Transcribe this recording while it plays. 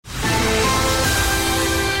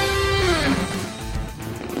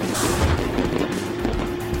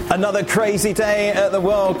Another crazy day at the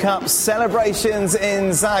World Cup. Celebrations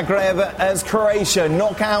in Zagreb as Croatia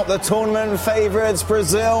knock out the tournament favourites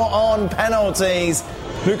Brazil on penalties.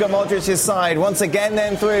 Luka Modric's side once again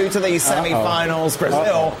then through to the semi-finals.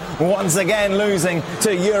 Brazil once again losing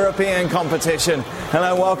to European competition.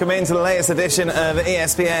 Hello, welcome into the latest edition of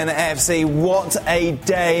ESPN FC. What a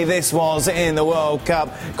day this was in the World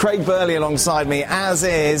Cup. Craig Burley alongside me, as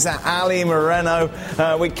is Ali Moreno.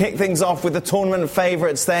 We kick things off with the tournament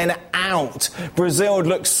favourites then out. Brazil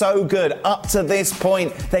looked so good up to this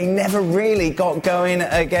point. They never really got going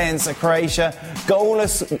against Croatia.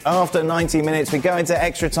 Goalless after 90 minutes. We go into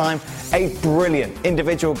extra time. A brilliant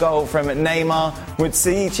individual goal from Neymar would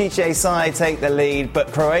see Chiche's side take the lead,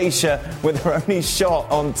 but Croatia, with their only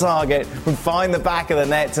shot on target, would find the back of the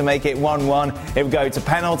net to make it 1-1. It would go to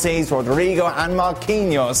penalties. Rodrigo and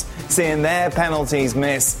Marquinhos seeing their penalties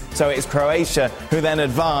miss. So it's Croatia who then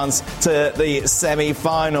advance to the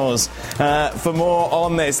semi-finals. For more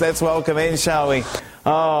on this, let's welcome in, shall we?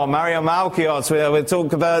 Oh, Mario Malchiot. We'll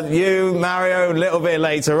talk about you, Mario, a little bit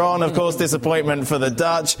later on. Of course, disappointment for the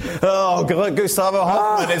Dutch. Oh, Gustavo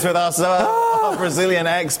Hoffman is with us, our Brazilian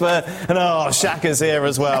expert. And Shaka's here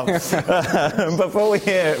as well. Before we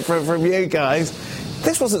hear from you guys,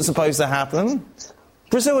 this wasn't supposed to happen.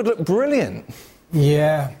 Brazil would look brilliant.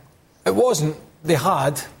 Yeah, it wasn't. They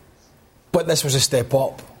had, but this was a step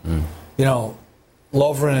up. You know,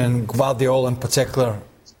 Lovren and Guardiola in particular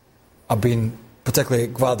particularly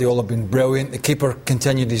Guardiola, been brilliant. The keeper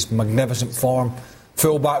continued his magnificent form.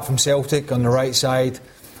 Full-back from Celtic on the right side,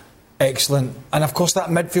 excellent. And of course that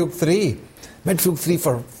midfield three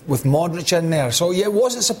with Modric in there. So yeah, it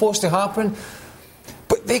wasn't supposed to happen,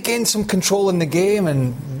 but they gained some control in the game.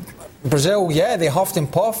 And Brazil, they huffed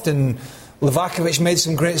and puffed, and Livakovic made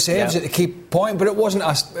some great saves at the key point. But it wasn't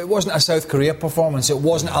a South Korea performance. It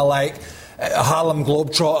wasn't a Harlem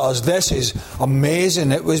Globetrotters. This is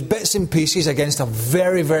amazing. It was bits and pieces against a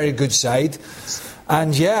very, very good side.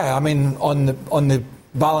 And on the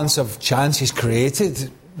balance of chances created,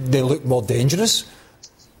 they looked more dangerous.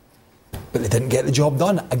 But they didn't get the job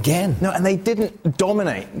done again. No, and they didn't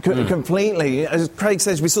dominate completely. As Craig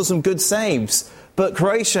says, we saw some good saves. But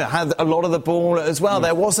Croatia had a lot of the ball as well.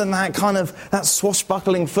 There wasn't that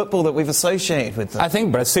swashbuckling football that we've associated with them. I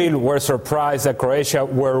think Brazil were surprised that Croatia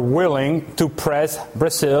were willing to press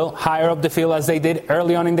Brazil higher up the field as they did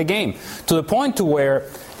early on in the game. To the point to where,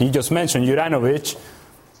 you just mentioned Juranovic,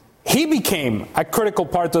 he became a critical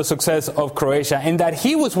part of the success of Croatia in that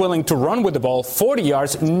he was willing to run with the ball 40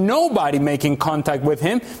 yards, nobody making contact with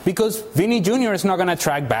him, because Vini Jr. is not going to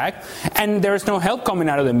track back, and there's no help coming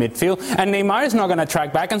out of the midfield, and Neymar is not going to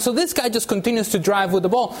track back, and so this guy just continues to drive with the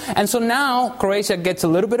ball. And so now Croatia gets a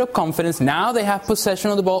little bit of confidence. Now they have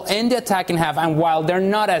possession of the ball in the attacking half, and while they're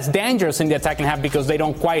not as dangerous in the attacking half because they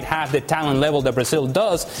don't quite have the talent level that Brazil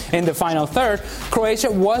does in the final third,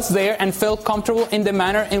 Croatia was there and felt comfortable in the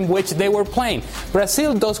manner in which they were playing.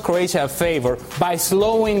 Brazil does Croatia a favor by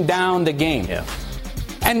slowing down the game. Yeah.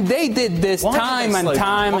 And they did this time and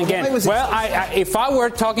time again. Well, if I were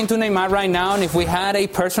talking to Neymar right now, and if we had a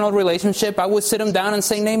personal relationship, I would sit him down and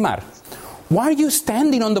say, Neymar, why are you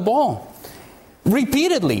standing on the ball?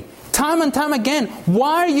 Repeatedly. Time and time again,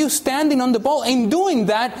 why are you standing on the ball? In doing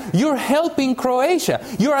that, you're helping Croatia.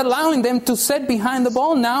 You're allowing them to sit behind the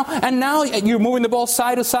ball now, and now you're moving the ball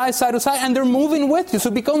side to side, and they're moving with you, so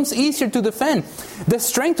it becomes easier to defend. The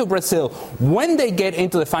strength of Brazil, when they get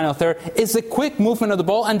into the final third, is the quick movement of the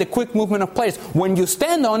ball and the quick movement of players. When you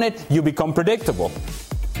stand on it, you become predictable.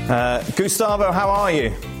 Gustavo, how are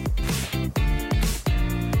you?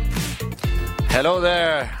 Hello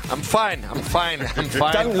there. I'm fine. Don't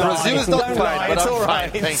Brazil is not fine, but I'm fine.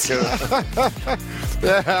 Thank you.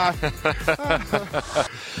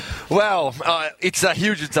 Well, it's a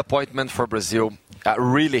huge disappointment for Brazil. A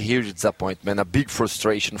really huge disappointment. A big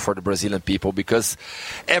frustration for the Brazilian people, because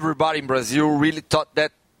everybody in Brazil really thought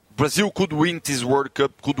that Brazil could win this World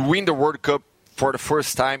Cup, could win the World Cup for the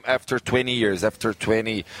first time after 20 years, after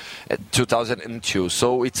 2002.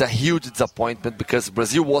 So it's a huge disappointment because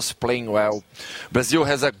Brazil was playing well. Brazil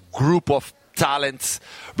has a group of talents.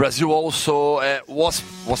 Brazil also was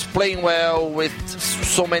playing well with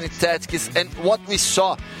so many tactics. And what we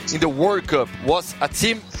saw in the World Cup was a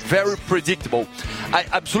team very predictable. I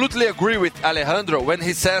absolutely agree with Alejandro when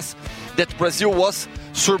he says that Brazil was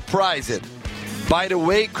surprised by the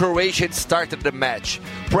way Croatia started the match,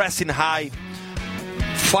 pressing high,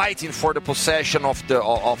 fighting for the possession of the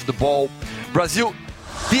ball. Brazil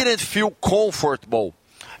didn't feel comfortable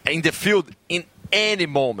in the field in any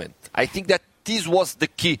moment. I think that this was the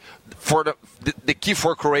key for the key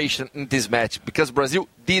for Croatia in this match, because Brazil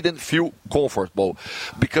didn't feel comfortable,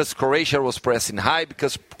 because Croatia was pressing high,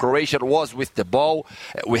 because Croatia was with the ball.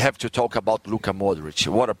 We have to talk about Luka Modric.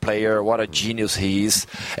 What a player! What a genius he is!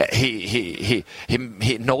 He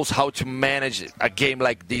knows how to manage a game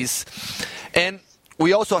like this, and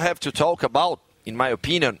we also have to talk about, in my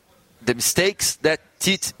opinion, the mistakes that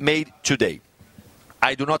Tite made today.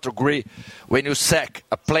 I do not agree when you sack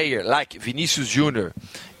a player like Vinicius Junior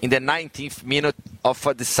in the 19th minute of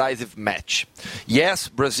a decisive match. Yes,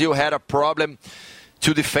 Brazil had a problem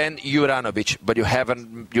to defend Juranovic, but you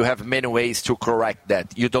have many ways to correct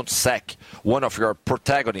that. You don't sack one of your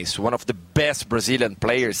protagonists, one of the best Brazilian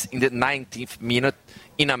players, in the 19th minute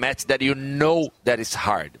in a match that you know that is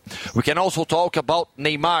hard. We can also talk about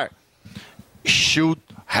Neymar. Should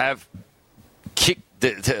have kicked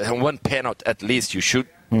the one penalty at least. You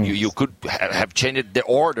could have changed the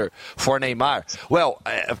order for Neymar. Well,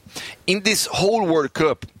 in this whole World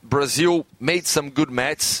Cup, Brazil made some good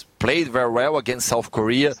matches, played very well against South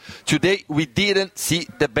Korea. Today, we didn't see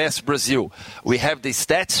the best Brazil. We have the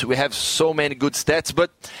stats, we have so many good stats,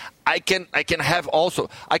 but I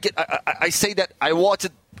say that I watched,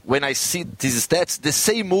 when I see these stats, the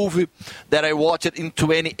same movie that I watched in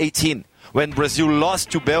 2018, when Brazil lost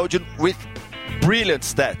to Belgium with brilliant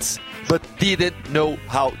stats, but didn't know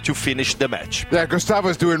how to finish the match. Yeah,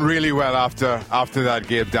 Gustavo's doing really well after that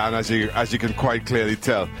game, Dan, as you can quite clearly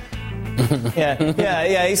tell.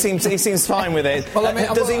 Yeah. He seems fine with it. Well,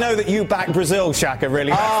 does he know that you back Brazil, Shaka?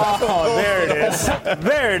 Really? Oh, there it is.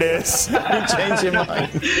 There it is. You changed your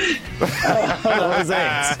mind. That was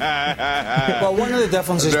it. Well, one of the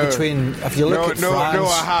differences between, if you look at France, no,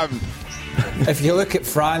 I haven't. If you look at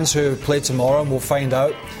France, who play tomorrow, and we'll find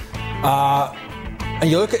out. And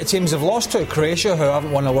you look at the teams they've lost to: Croatia, who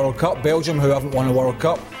haven't won a World Cup; Belgium, who haven't won a World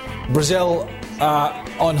Cup; Brazil,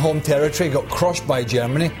 on home territory, got crushed by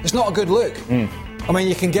Germany. It's not a good look. I mean,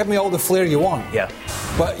 you can give me all the flair you want. Yeah.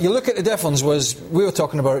 But you look at the difference we were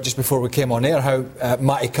talking about it just before we came on air, how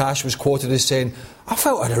Matty Cash was quoted as saying, I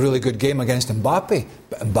felt I had a really good game against Mbappe,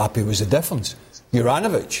 but Mbappe was the difference.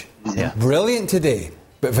 Juranovic, brilliant today.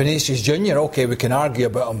 But Vinicius Junior, okay, we can argue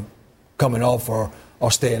about him coming off or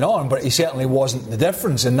staying on, but he certainly wasn't the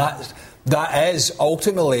difference, and that is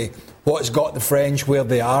ultimately what's got the French where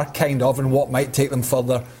they are, kind of, and what might take them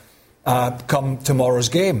further come tomorrow's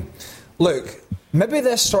game. Look, maybe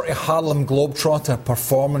this sort of Harlem Globetrotter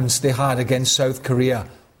performance they had against South Korea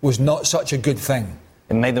was not such a good thing.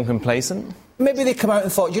 It made them complacent? Maybe they come out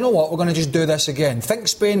and thought, you know what, we're going to just do this again. Think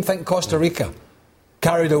Spain, think Costa Rica.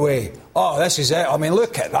 Carried away. Oh, this is it. I mean,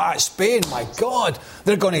 look at that. Spain, my God.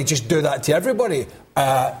 They're going to just do that to everybody.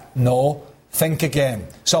 No. Think again.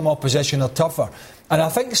 Some opposition are tougher. And I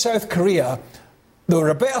think South Korea, they were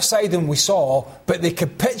a better side than we saw, but they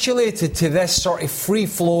capitulated to this sort of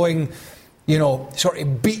free-flowing, sort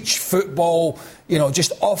of beach football,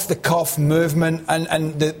 just off-the-cuff movement.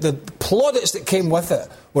 And the plaudits that came with it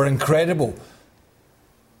were incredible.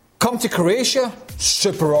 Come to Croatia,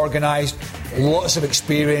 super organised, lots of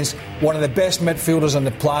experience, one of the best midfielders on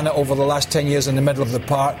the planet over the last 10 years in the middle of the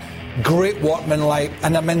park, great workmanlike,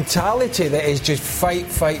 and a mentality that is just fight.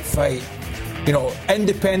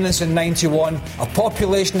 Independence in 91, a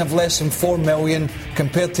population of less than 4 million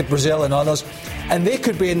compared to Brazil and others, and they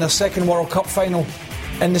could be in their second World Cup final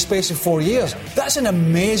in the space of 4 years. That's an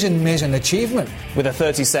amazing achievement. With a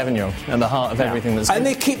 37-year-old at the heart of everything that's... And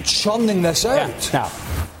they keep churning this out. Yeah. Now,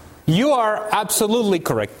 you are absolutely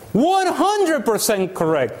correct. 100%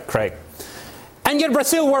 correct, Craig. And yet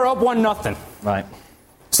Brazil were up 1-0. Right.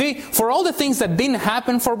 See, for all the things that didn't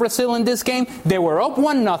happen for Brazil in this game, they were up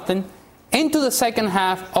 1-0 into the second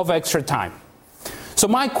half of extra time. So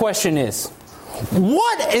my question is,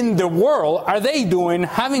 what in the world are they doing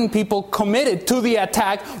having people committed to the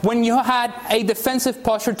attack when you had a defensive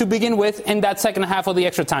posture to begin with in that second half of the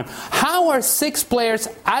extra time? How are 6 players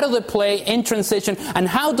out of the play in transition, and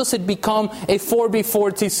how does it become a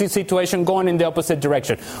 4v4 situation going in the opposite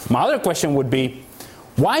direction? My other question would be,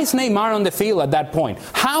 why is Neymar on the field at that point?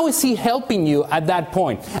 How is he helping you at that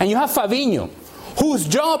point? And you have Fabinho, whose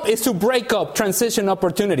job is to break up transition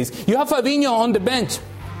opportunities. You have Fabinho on the bench.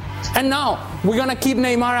 And now we're going to keep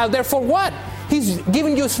Neymar out there for what? He's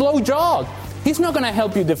giving you a slow jog. He's not going to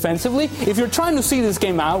help you defensively. If you're trying to see this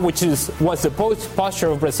game out, which was the posture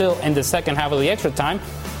of Brazil in the second half of the extra time,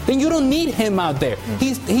 then you don't need him out there.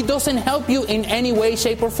 He doesn't help you in any way,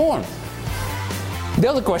 shape, or form. The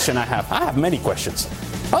other question I have many questions.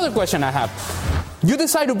 Other question I have, you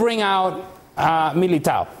decide to bring out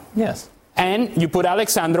Militao. Yes. and you put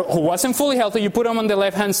Alexandro, who wasn't fully healthy, you put him on the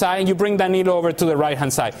left-hand side, and you bring Danilo over to the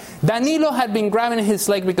right-hand side. Danilo had been grabbing his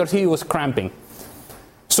leg because he was cramping.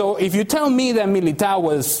 So if you tell me that Militao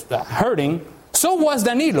was hurting, so was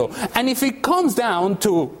Danilo. And if it comes down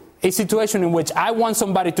to a situation in which I want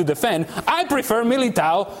somebody to defend, I prefer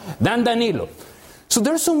Militao than Danilo. So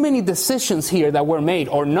there's so many decisions here that were made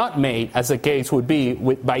or not made, as the case would be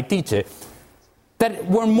by Tite, that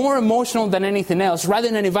were more emotional than anything else, rather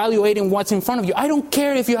than evaluating what's in front of you. I don't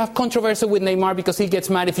care if you have controversy with Neymar because he gets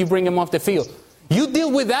mad if you bring him off the field. You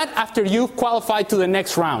deal with that after you've qualified to the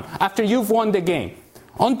next round, after you've won the game.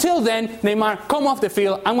 Until then, Neymar, come off the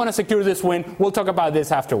field. I'm going to secure this win. We'll talk about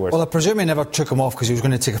this afterwards. Well, I presume he never took him off because he was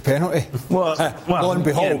going to take a penalty. Lo and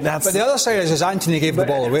behold. Yeah, but the other side is Anthony gave the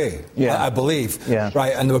ball away, I believe. Yeah.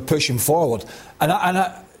 Right, and they were pushing forward. And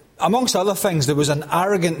amongst other things, there was an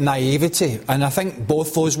arrogant naivety. And I think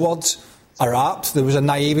both those words are apt. There was a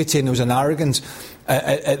naivety and there was an arrogance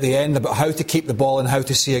at the end about how to keep the ball and how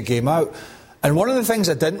to see a game out. And one of the things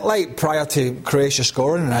I didn't like prior to Croatia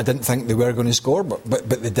scoring, and I didn't think they were going to score, but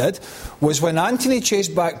they did, was when Anthony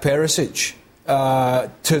chased back Perisic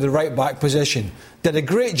to the right-back position, did a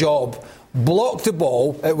great job, blocked the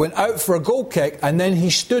ball, it went out for a goal kick, and then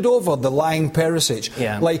he stood over the lying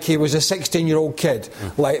Perisic like he was a 16-year-old kid,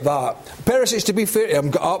 like that. Perisic, to be fair to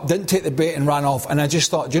him, got up, didn't take the bait and ran off, and I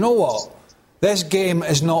just thought, do you know what? This game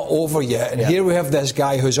is not over yet, and here we have this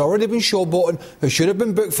guy who's already been showboating, who should have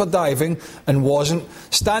been booked for diving and wasn't,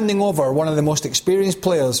 standing over one of the most experienced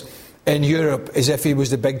players in Europe as if he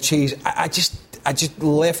was the big cheese. I just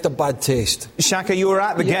left a bad taste. Shaka, you were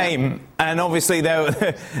at the game, and obviously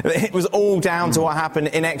it was all down to what happened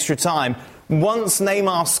in extra time. Once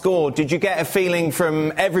Neymar scored, did you get a feeling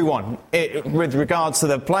from everyone, with regards to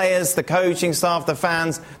the players, the coaching staff, the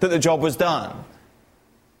fans, that the job was done?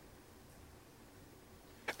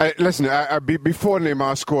 Listen, before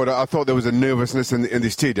Neymar scored, I thought there was a nervousness in the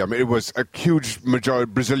stadium. It was a huge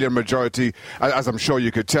Brazilian majority, as I'm sure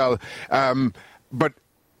you could tell. But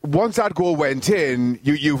once that goal went in,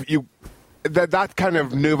 that kind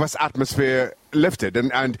of nervous atmosphere lifted,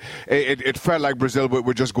 and it felt like Brazil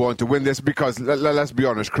would just go on to win this because, let's be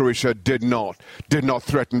honest, Croatia did not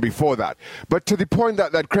threaten before that. But to the point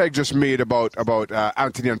that Craig just made about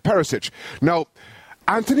Anthony and Perisic, now,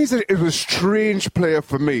 Anthony's a strange player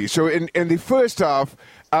for me. So in the first half,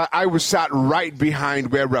 I was sat right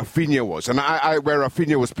behind where Rafinha was, and where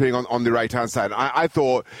Rafinha was playing on the right hand side. I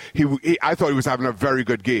thought he was having a very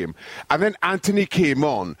good game, and then Anthony came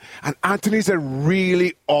on, and Anthony's a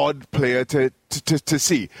really odd player to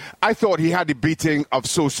see. I thought he had the beating of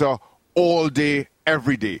Sosa all day,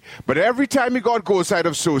 every day. But every time he got goal side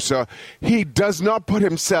of Sosa, he does not put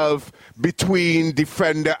himself between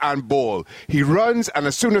defender and ball. He runs, and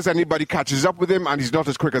as soon as anybody catches up with him, and he's not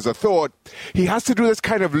as quick as I thought, he has to do this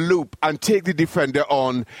kind of loop and take the defender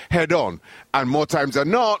on head on. And more times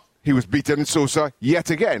than not, he was beaten Sosa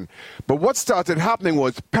yet again. But what started happening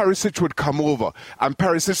was Perisic would come over, and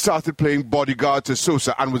Perisic started playing bodyguard to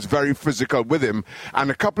Sosa and was very physical with him.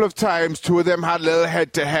 And a couple of times, two of them had little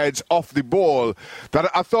head-to-heads off the ball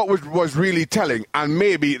that I thought was really telling. And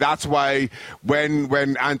maybe that's why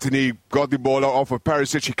when Anthony got the ball off of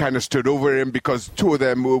Perisic, he kind of stood over him because two of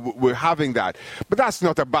them were having that. But that's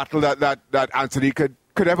not a battle that Anthony could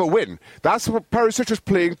ever win. That's what Perisic was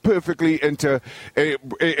playing perfectly into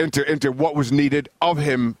what was needed of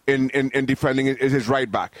him in defending his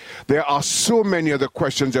right back. There are so many other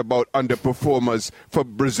questions about underperformers for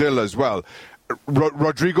Brazil as well.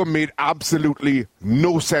 Rodrigo made absolutely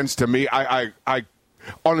no sense to me. I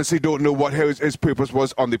honestly don't know what his purpose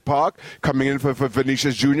was on the park. Coming in for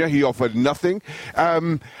Vinicius Jr., he offered nothing.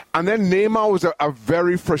 And then Neymar was a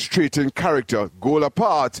very frustrating character. Goal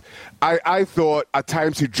apart, I thought at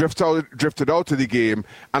times he drifted out of the game,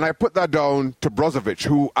 and I put that down to Brozovic,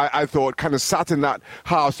 who I thought kind of sat in that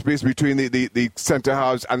half space between the centre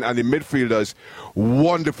halves and the midfielders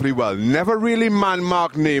wonderfully well. Never really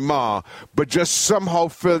man-marked Neymar, but just somehow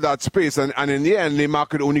filled that space. And in the end, Neymar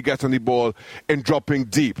could only get on the ball in dropping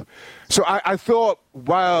deep. So I thought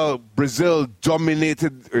while Brazil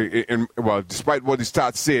dominated, despite what the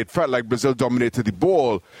stats say, it felt like Brazil dominated the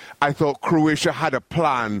ball. I thought Croatia had a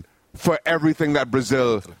plan for everything that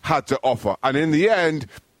Brazil had to offer. And in the end,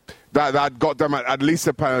 that got them at least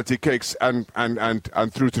the penalty kicks and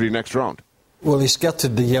through to the next round. Well, he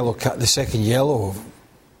skirted the second yellow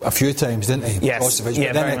a few times, didn't he? Yes,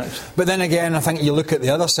 very much. But then again, I think you look at the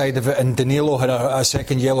other side of it, and Danilo had a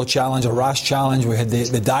second yellow challenge, a rash challenge. We had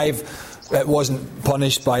the dive that wasn't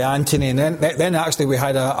punished by Anthony, and then actually we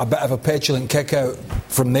had a bit of a petulant kick out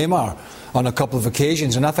from Neymar. on a couple of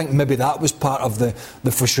occasions, and I think maybe that was part of the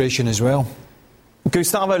frustration as well.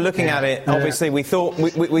 Gustavo, looking at it, obviously we thought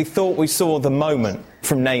we saw the moment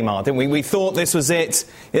from Neymar, didn't we? We thought this was it.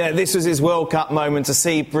 Yeah, this was his World Cup moment to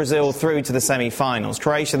see Brazil through to the semi-finals.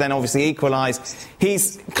 Croatia then obviously equalised.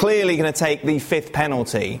 He's clearly going to take the 5th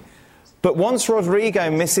penalty. But once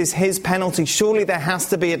Rodrigo misses his penalty, surely there has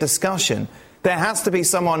to be a discussion. There has to be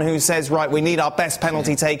someone who says, right, we need our best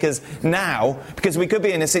penalty takers now, because we could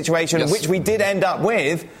be in a situation which we did end up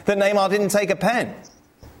with, that Neymar didn't take a pen.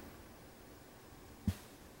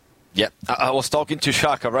 Yeah, I was talking to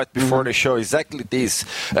Shaka right before the show. Exactly this.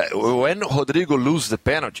 When Rodrigo loses the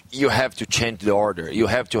penalty, you have to change the order. You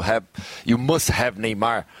must have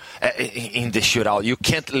Neymar in the shootout. You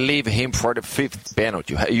can't leave him for the 5th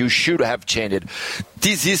penalty. You should have changed it.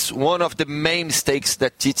 This is one of the main mistakes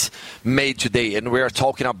that Tite made today, and we are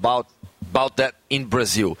talking about that in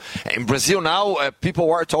Brazil. In Brazil now, people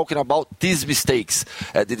are talking about these mistakes.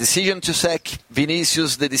 The decision to sack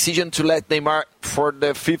Vinicius, the decision to let Neymar for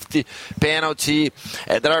the 50 penalty.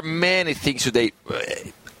 There are many things today.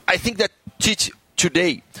 I think that Tite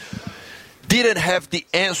today didn't have the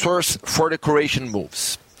answers for the Croatian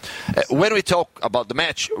moves. When we talk about the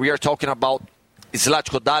match, we are talking about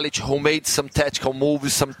Zlatko Dalic, who made some tactical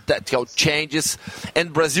moves, some tactical changes,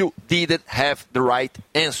 and Brazil didn't have the right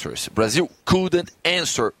answers. Brazil couldn't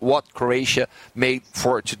answer what Croatia made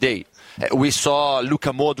for today. We saw Luka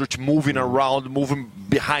Modric moving around, moving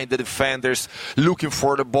behind the defenders, looking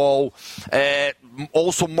for the ball,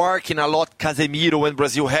 also marking a lot Casemiro when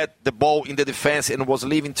Brazil had the ball in the defense and was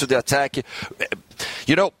leaving to the attack.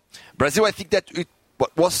 Brazil, I think that it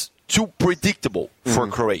was too predictable for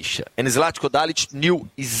Croatia. And Zlatko Dalic knew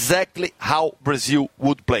exactly how Brazil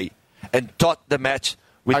would play and taught the match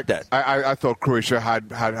with that. I thought Croatia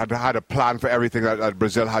had a plan for everything that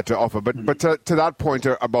Brazil had to offer. But to that point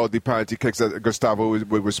about the penalty kicks that Gustavo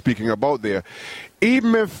was speaking about there,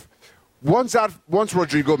 even if once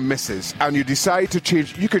Rodrigo misses and you decide to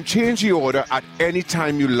change, you can change the order at any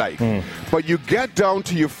time you like. But you get down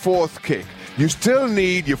to your 4th kick, you still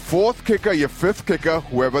need your 4th kicker, your 5th kicker,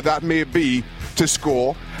 whoever that may be, to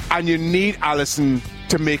score, and you need Alisson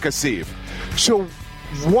to make a save. So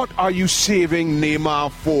what are you saving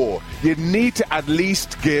Neymar for? You need to at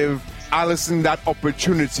least give Alisson that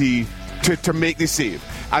opportunity to make the save.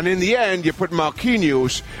 And in the end, you put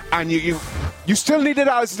Marquinhos, and you still needed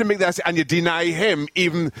Alisson to make that save, and you deny him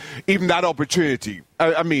even that opportunity.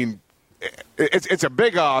 I mean, it's a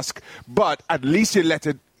big ask, but at least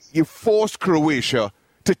you force Croatia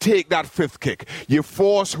to take that 5th kick. You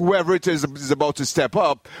force whoever it is about to step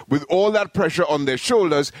up with all that pressure on their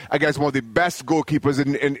shoulders against one of the best goalkeepers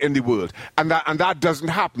in the world. And that doesn't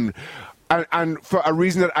happen. And for a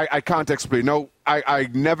reason that I can't explain. Now, I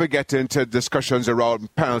never get into discussions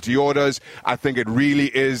around penalty orders. I think it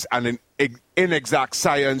really is an inexact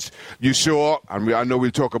science. You saw, and I know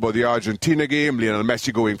we'll talk about the Argentina game, Lionel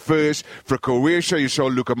Messi going first. For Croatia, you saw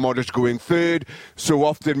Luka Modric going 3rd. So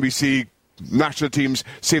often we see national teams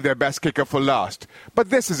save their best kicker for last. But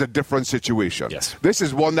this is a different situation. Yes. This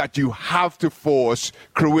is one that you have to force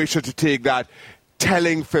Croatia to take that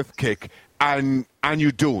telling 5th kick, and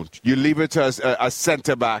you don't. You leave it as a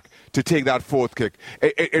centre-back to take that 4th kick.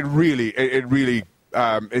 It really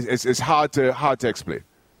is hard to explain.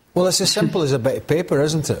 Well, it's as simple as a bit of paper,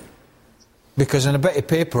 isn't it? Because in a bit of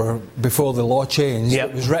paper, before the law changed,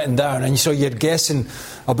 it was written down, and so you're guessing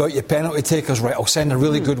about your penalty takers. Right, I'll send a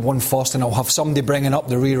really good one first, and I'll have somebody bringing up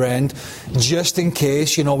the rear end, just in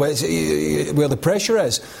case, where the pressure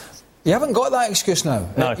is. You haven't got that excuse now.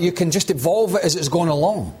 No. You can just evolve it as it's going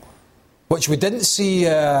along, which we didn't see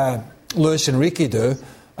Luis Enrique do.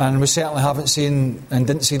 And we certainly haven't seen and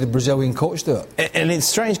didn't see the Brazilian coach do it. And it's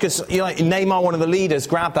strange because Neymar, one of the leaders,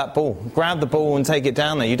 grab the ball and take it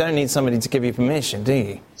down there. You don't need somebody to give you permission, do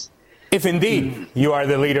you? If indeed you are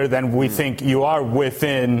the leader, then we think you are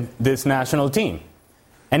within this national team.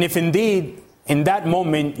 And if indeed in that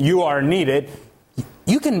moment you are needed,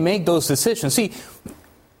 you can make those decisions. See,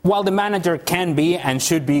 while the manager can be and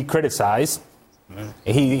should be criticized,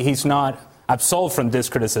 he's not absolved from this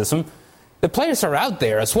criticism. The players are out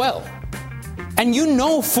there as well. And you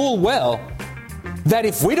know full well that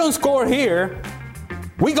if we don't score here,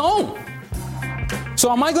 we go.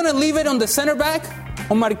 So am I going to leave it on the center back,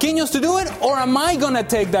 on Marquinhos to do it, or am I going to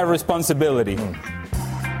take that responsibility?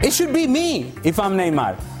 It should be me if I'm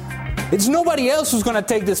Neymar. It's nobody else who's going to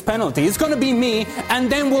take this penalty. It's going to be me,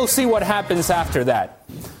 and then we'll see what happens after that.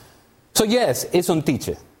 So yes, it's on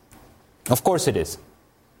Tite. Of course it is.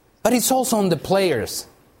 But it's also on the players.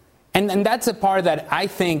 And that's a part that I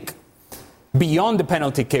think, beyond the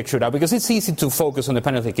penalty kick shootout, because it's easy to focus on the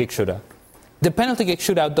penalty kick shootout, The penalty kick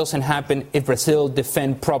shootout doesn't happen if Brazil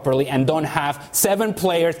defend properly and don't have seven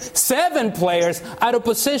players out of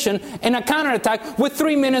position in a counterattack with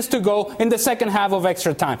 3 minutes to go in the second half of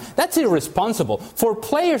extra time. That's irresponsible. For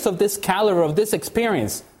players of this caliber, of this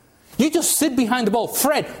experience, you just sit behind the ball.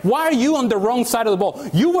 Fred, why are you on the wrong side of the ball?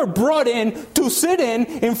 You were brought in to sit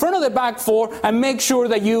in front of the back four and make sure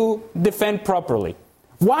that you defend properly.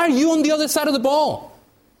 Why are you on the other side of the ball?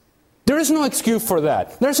 There is no excuse for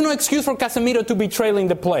that. There's no excuse for Casemiro to be trailing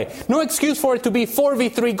the play. No excuse for it to be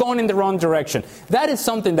 4v3 going in the wrong direction. That is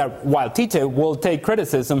something that, while Tite will take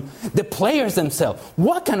criticism, the players themselves,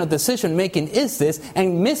 what kind of decision-making is this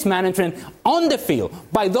and mismanagement on the field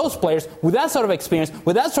by those players with that sort of experience,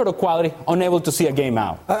 with that sort of quality, unable to see a game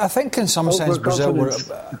out? I think in some sense Brazil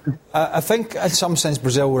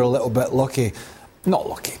were a little bit lucky. Not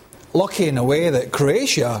lucky. Lucky in a way that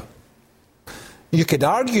Croatia, you could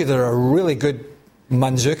argue they're a really good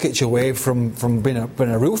Mandzukic away from being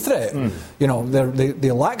a real threat. You know,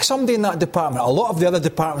 they lack somebody in that department. A lot of the other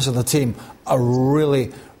departments of the team are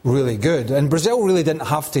really, really good. And Brazil really didn't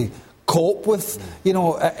have to cope with, you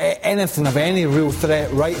know, anything of any real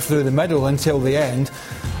threat right through the middle until the end.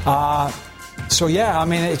 So, yeah, I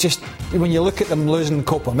mean, it's just, when you look at them losing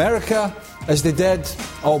Copa America, as they did,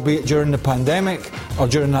 albeit during the pandemic or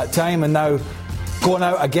during that time, and now going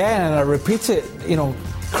out again, and I repeat it, you know,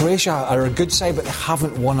 Croatia are a good side, but they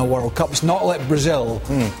haven't won a World Cup. It's not like Brazil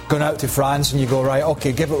going out to France and you go, right,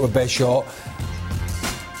 OK, give it our best shot.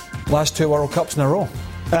 Last 2 World Cups in a row.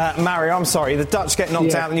 Mario, I'm sorry, the Dutch get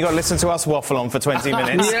knocked out and you've got to listen to us waffle on for 20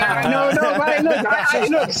 minutes.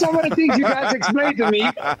 Look, some of the things you guys explained to me,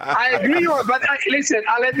 I agree on, but listen,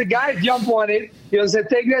 I'll let the guys jump on it. You know, so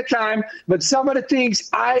take their time. But some of the things,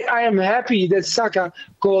 I am happy that Saka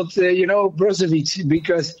called, Brozovic,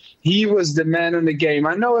 because he was the man on the game.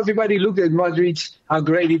 I know everybody looked at Modric, how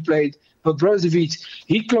great he played. But Brozovic,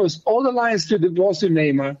 he closed all the lines to the balls to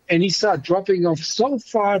Neymar, and he started dropping off so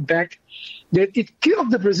far back that it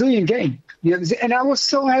killed the Brazilian game. And I was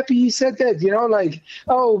so happy he said that,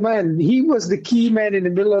 oh man, he was the key man in the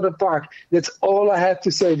middle of the park. That's all I have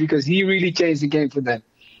to say, because he really changed the game for them.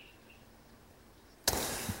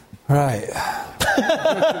 Right.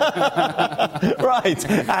 Right,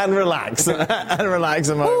 and relax a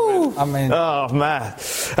moment. I mean, oh man,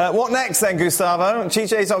 what next then, Gustavo?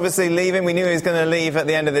 Chiche's obviously leaving. We knew he was going to leave at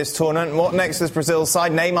the end of this tournament. What next is Brazil's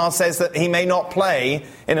side? Neymar says that he may not play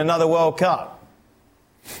in another World Cup.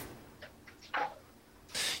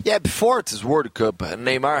 Yeah, before this World Cup,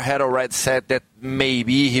 Neymar had already said that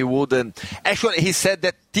maybe he wouldn't. Actually, he said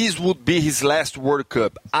that this would be his last World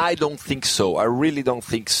Cup. I don't think so. I really don't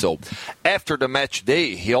think so. After the match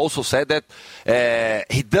day, he also said that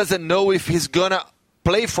he doesn't know if he's going to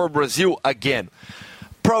play for Brazil again.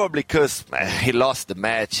 Probably because he lost the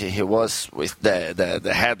match. He was with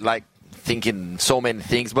the head like thinking so many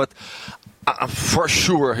things. But for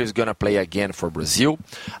sure he's going to play again for Brazil.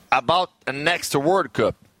 About the next World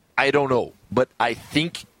Cup, I don't know, but I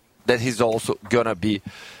think that he's also going to be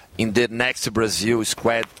in the next Brazil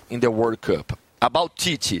squad in the World Cup. About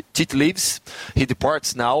Tite leaves, he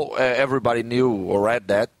departs now. Everybody knew or read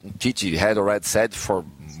that. Tite had already said for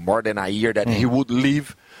more than a year that he would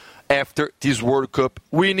leave after this World Cup,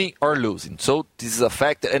 winning or losing. So this is a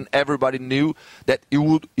fact, and everybody knew that it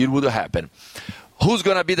would happen. Who's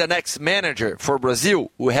going to be the next manager for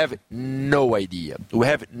Brazil? We have no idea. We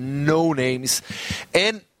have no names.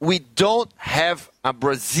 And we don't have a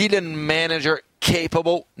Brazilian manager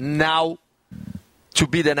capable now to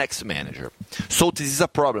be the next manager. So this is a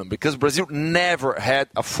problem, because Brazil never had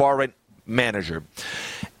a foreign manager.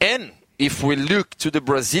 And if we look to the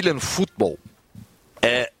Brazilian football,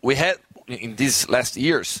 we had, in these last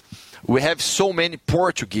years, we have so many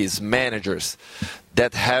Portuguese managers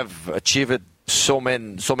that have achieved so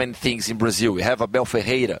many things in Brazil. We have Abel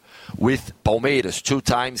Ferreira with Palmeiras, 2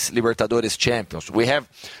 times Libertadores champions. We have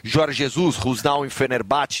Jorge Jesus, who's now in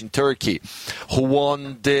Fenerbahce in Turkey, who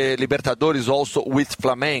won the Libertadores also with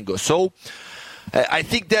Flamengo. So I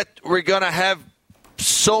think that we're going to have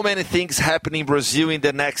so many things happening in Brazil in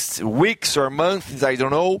the next weeks or months, I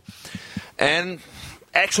don't know. And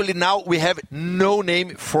actually now we have no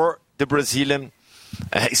name for the Brazilian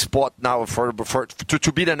spot now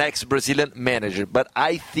to be the next Brazilian manager. But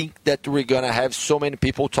I think that we're going to have so many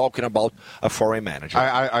people talking about a foreign manager.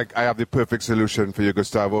 I have the perfect solution for you,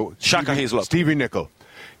 Gustavo. Shaka Hislop. Stevie Nicol.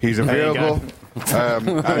 He's available.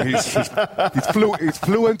 And he's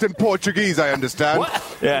fluent in Portuguese, I understand.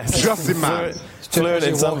 What? Yes. Just a man. Fluent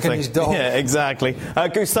in something. Yeah, exactly.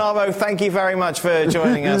 Gustavo, thank you very much for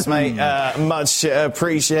joining us, mate. Much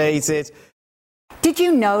appreciated. Did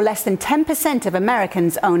you know less than 10% of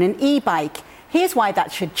Americans own an e-bike? Here's why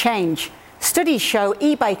that should change. Studies show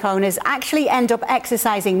e-bike owners actually end up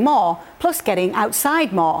exercising more, plus getting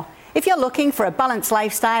outside more. If you're looking for a balanced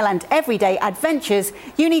lifestyle and everyday adventures,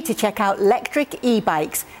 you need to check out Lectric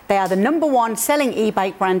e-bikes. They are the #1 selling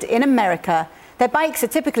e-bike brand in America. Their bikes are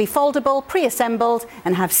typically foldable, pre-assembled,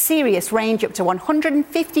 and have serious range up to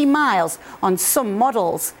 150 miles on some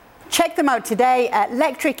models. Check them out today at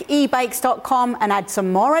lectricebikes.com and add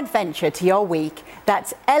some more adventure to your week.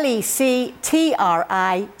 That's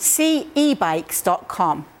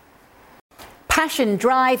lectricebikes.com. Passion,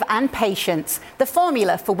 drive and patience. The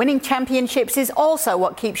formula for winning championships is also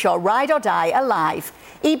what keeps your ride or die alive.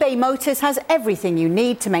 eBay Motors has everything you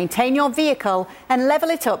need to maintain your vehicle and level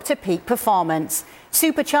it up to peak performance.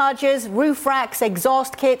 Superchargers, roof racks,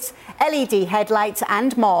 exhaust kits, LED headlights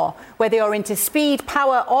and more. Whether you're into speed,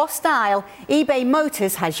 power or style, eBay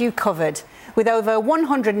Motors has you covered. With over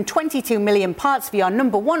 122 million parts for your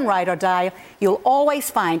 #1 ride or die, you'll always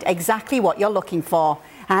find exactly what you're looking for.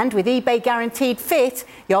 And with eBay Guaranteed Fit,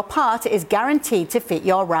 your part is guaranteed to fit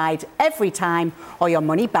your ride every time or your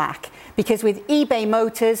money back. Because with eBay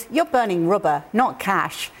Motors, you're burning rubber, not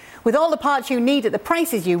cash. With all the parts you need at the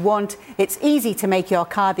prices you want, it's easy to make your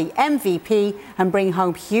car the MVP and bring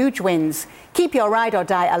home huge wins. Keep your ride or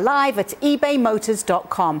die alive at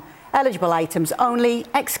ebaymotors.com. Eligible items only,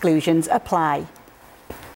 exclusions apply.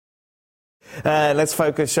 Let's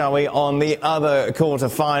focus, shall we, on the other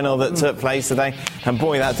quarter-final that took place today. And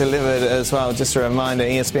boy, that delivered as well. Just a reminder,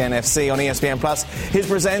 ESPN FC on ESPN Plus is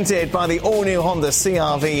presented by the all-new Honda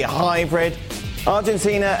CR-V Hybrid.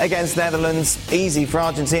 Argentina against Netherlands. Easy for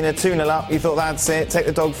Argentina, 2-0 up. You thought that's it. Take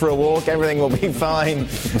the dog for a walk. Everything will be fine.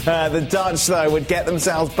 The Dutch, though, would get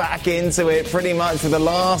themselves back into it pretty much with the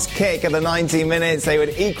last kick of the 90 minutes. They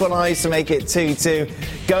would equalise to make it 2-2.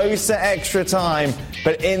 Goes to extra time.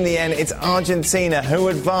 But in the end, it's Argentina who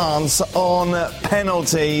advance on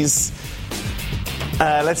penalties.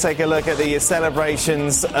 Let's take a look at the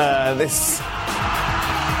celebrations.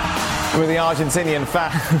 With the Argentinian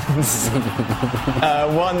fans.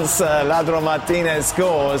 Once Lautaro Martinez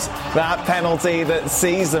scores, that penalty that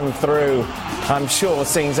sees them through, I'm sure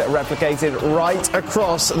scenes that are replicated right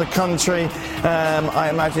across the country. I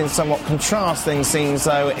imagine somewhat contrasting scenes,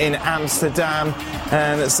 though, in Amsterdam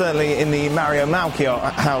and certainly in the Mario Malchior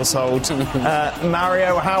household.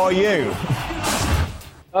 Mario, how are you?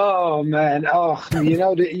 Oh, man.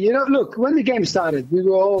 Look, when the game started, we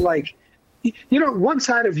were all like, one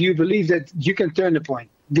side of you believe that you can turn the point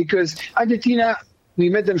because Argentina, we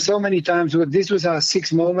met them so many times. This was our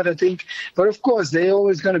 6th moment, I think. But of course, they're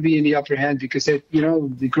always going to be in the upper hand because the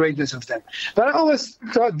greatness of them. But I always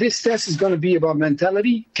thought this test is going to be about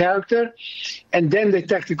mentality, character, and then the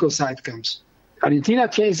tactical side comes. Argentina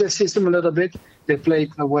changed their system a little bit. They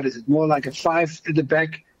played, more like a 5 at the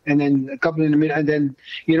back and then a couple in the middle, and then,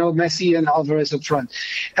 Messi and Alvarez up front.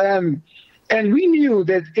 And we knew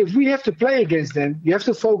that if we have to play against them, you have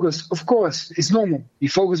to focus. Of course, it's normal. You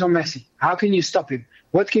focus on Messi. How can you stop him?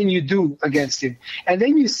 What can you do against him? And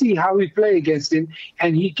then you see how we play against him,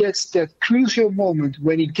 and he gets that crucial moment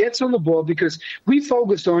when he gets on the ball, because we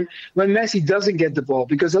focused on when Messi doesn't get the ball.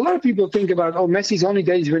 Because a lot of people think about, Messi's only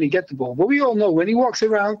dangerous when he gets the ball. But we all know when he walks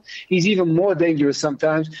around, he's even more dangerous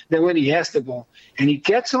sometimes than when he has the ball. And he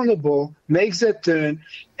gets on the ball, makes that turn,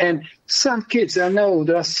 and some kids, I know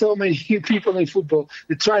there are so many people in football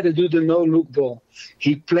that try to do the no-look ball.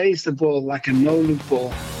 He plays the ball like a no-look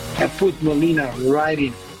ball and put Molina right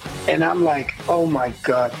in. And I'm like, oh my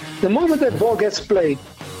God. The moment that ball gets played,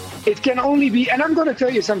 it can only be, and I'm going to tell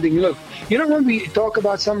you something. Look, when we talk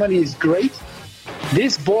about somebody is great,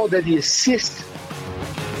 this ball that he assists,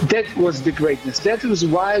 that was the greatness. That was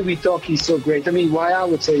why we talk he's so great. I mean, why I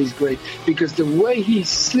would say he's great. Because the way he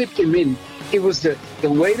slipped him in, it was the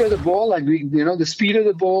weight of the ball, the speed of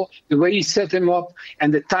the ball, the way he set him up,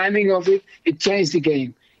 and the timing of it, it changed the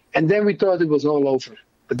game. And then we thought it was all over.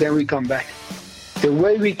 But then we come back. The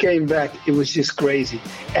way we came back, it was just crazy.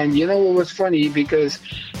 And you know what was funny? Because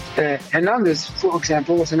Hernandez, for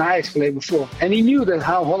example, was an Ajax player before. And he knew that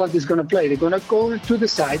how Holland is going to play. They're going to go to the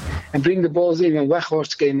side and bring the balls in when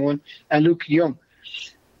Weghorst came on and Luc de Jong.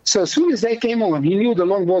 So as soon as they came on, he knew the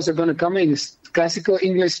long balls are going to come in. It's classical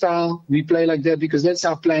English style. We play like that because that's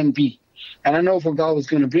our plan B. And I know Van Gaal was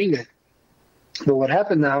going to bring that. But what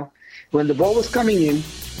happened now, when the ball was coming in,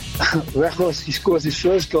 Weghorst, he scores his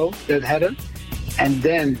first goal, that header, and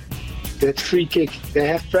then that free kick. They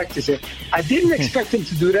have practice it. I didn't expect him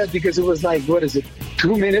to do that because it was like,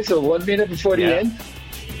 2 minutes or 1 minute before the end?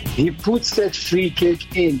 He puts that free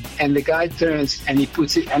kick in, and the guy turns and he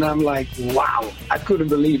puts it, and I'm like, wow, I couldn't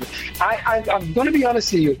believe it. I'm going to be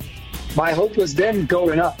honest with you. My hope was them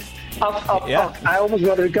going up. up. I almost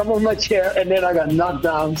wanted to come off my chair, and then I got knocked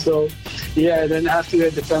down. So, yeah, then after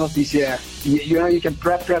that, the penalties, yeah. You know, you can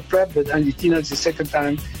prep, but Argentina, it's the second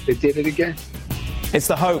time they did it again. It's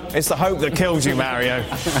the hope that kills you, Mario.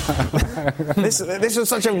 This was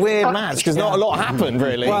such a weird match because not a lot happened,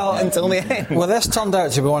 really, until the end. Well, this turned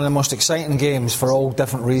out to be one of the most exciting games for all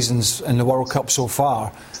different reasons in the World Cup so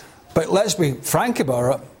far. But let's be frank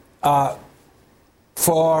about it.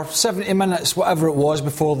 For 70 minutes, whatever it was,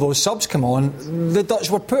 before those subs come on, the Dutch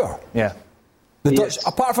were poor. Yeah. The Dutch,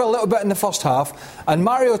 apart from a little bit in the first half, and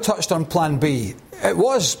Mario touched on Plan B. It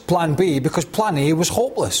was Plan B because Plan A was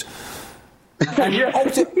hopeless.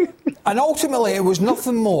 And ultimately, it was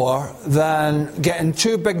nothing more than getting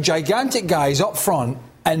two big, gigantic guys up front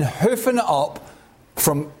and hoofing it up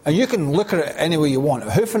from, and you can look at it any way you want,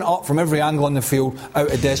 hoofing it up from every angle in the field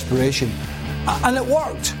out of desperation. And it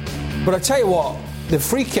worked. But I tell you what, the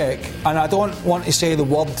free kick, and I don't want to say the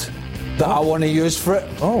word that I want to use for it.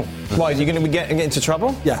 Oh. Why, are you going to be getting into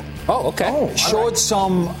trouble? Yeah. Oh, okay. Showed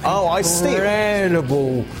some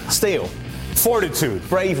incredible steel. Fortitude.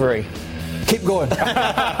 Bravery. Keep going.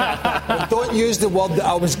 Don't use the word that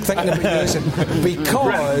I was thinking about using.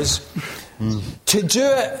 Because to do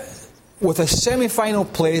it with a semi-final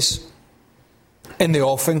place in the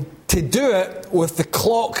offing, to do it with the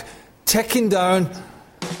clock ticking down,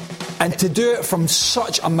 and to do it from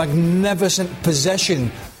such a magnificent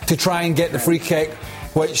position to try and get the free kick,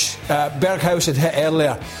 which Berghuis had hit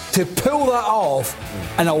earlier, to pull that off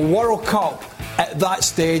in a World Cup at that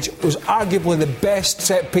stage was arguably the best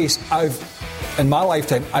set piece in my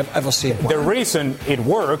lifetime I've ever seen. The reason it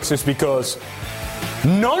works is because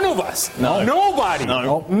none of us,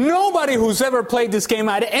 nobody who's ever played this game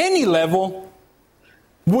at any level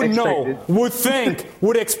would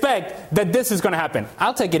would expect that this is going to happen.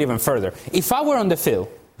 I'll take it even further. If I were on the field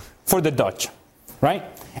for the Dutch, right,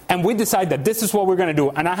 and we decide that this is what we're going to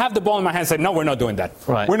do, and I have the ball in my hand and say, no, we're not doing that.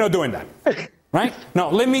 Right. We're not doing that. Right? No,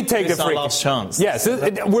 let me take the free. It's our last chance. Yes,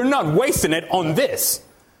 we're not wasting it on this.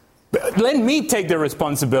 Let me take the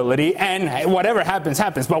responsibility, and whatever happens,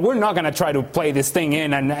 happens. But we're not going to try to play this thing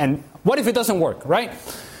in, and what if it doesn't work, right?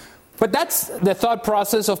 But that's the thought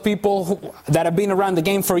process of people that have been around the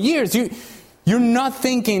game for years. You're not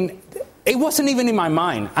thinking. It wasn't even in my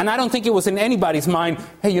mind, and I don't think it was in anybody's mind.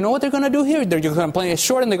 Hey, you know what they're going to do here? They're just going to play it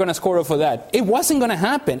short, and they're going to score for that. It wasn't going to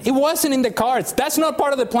happen. It wasn't in the cards. That's not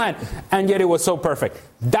part of the plan, and yet it was so perfect.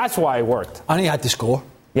 That's why it worked. And he had to score.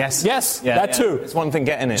 Yes, that too. It's one thing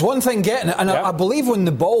getting it. It's one thing getting it, and I believe when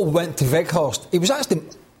the ball went to Weghorst, he was actually,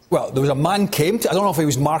 there was a man came to. I don't know if he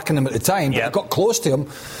was marking him at the time, but it got close to him.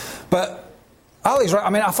 But Ali's right. I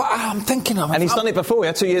mean, I'm thinking of it. And he's done it before.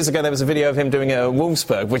 2 years ago, there was a video of him doing it at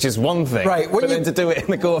Wolfsburg, which is one thing. Right. But then to do it in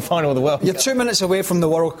the quarter-final of the World Cup. You're 2 minutes away from the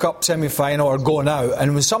World Cup semi-final or going out,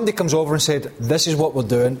 and when somebody comes over and said, this is what we're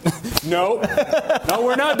doing. No,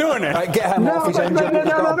 we're not doing it. Right, get him off. He's injured.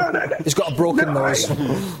 No. He's got a broken nose.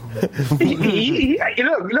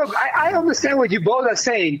 Look, I understand what you both are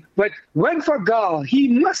saying, but when for Gaal,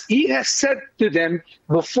 he has said to them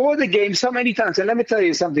before the game so many times, and let me tell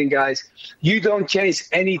you something, guys, you don't change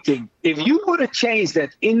anything. If you would have changed that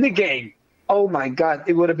in the game, oh my God,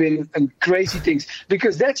 it would have been crazy things,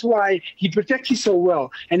 because that's why he protects you so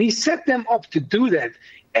well, and he set them up to do that.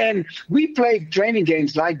 And we play training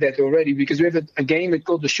games like that already, because we have a game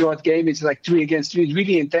called the short game. It's like 3 against 3. It's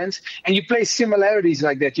really intense. And you play similarities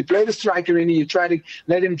like that. You play the striker in and you try to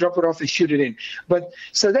let him drop it off and shoot it in. But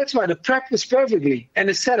so that's why the prep was perfectly. And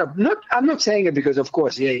the setup, I'm not saying it because, of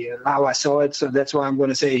course, now I saw it, so that's why I'm going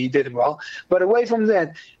to say he did it well. But away from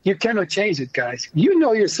that, you cannot change it, guys. You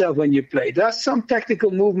know yourself when you play. There are some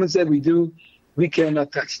tactical movements that we do. We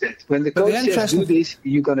cannot touch that. When the coach says do this,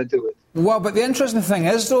 you're going to do it. Well, but the interesting thing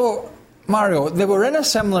is, though, Mario, they were in a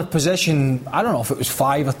similar position, I don't know if it was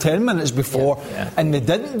 5 or 10 minutes before, and they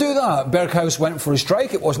didn't do that. Berghuis went for a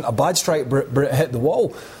strike. It wasn't a bad strike, but it hit the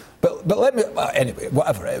wall. But let me, anyway,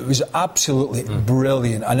 whatever. It was absolutely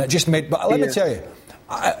brilliant, and it just made. But let me tell you,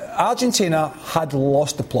 Argentina had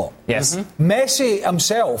lost the plot. Yes. Messi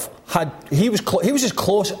himself he was as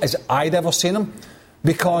close as I'd ever seen him,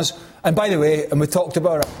 because, and by the way, and we talked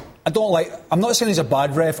about it, I'm not saying he's a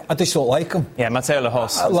bad ref, I just don't like him. Yeah, Mateo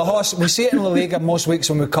Lahoz. Lahoz, we see it in La Liga most weeks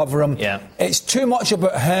when we cover him. Yeah. It's too much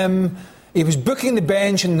about him. He was booking the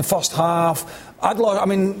bench in the first half.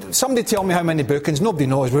 Somebody tell me how many bookings. Nobody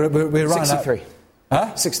knows. We ran 63.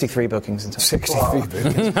 Huh? 63 bookings in total. 63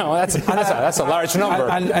 bookings. No, that's a large number.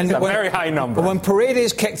 And a very high number. When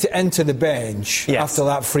Paredes kicked it into the bench after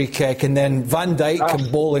that free kick, and then Van Dijk came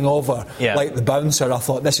bowling over like the bouncer, I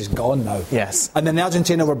thought, this is gone now. Yes. And then the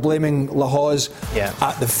Argentina were blaming Lahoz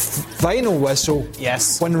at the final whistle.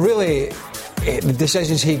 Yes. When really the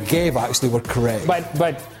decisions he gave actually were correct.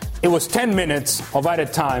 But it was 10 minutes of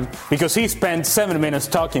added time because he spent 7 minutes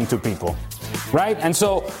talking to people, right? And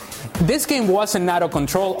so this game wasn't out of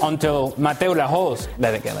control until Mateo Lahoz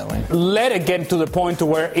let it get that way. Let it get to the point to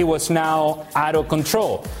where it was now out of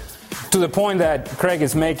control. To the point that Craig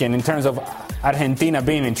is making in terms of Argentina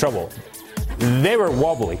being in trouble. They were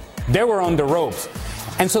wobbly. They were on the ropes.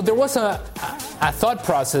 And so there was a thought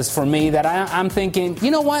process for me that I'm thinking,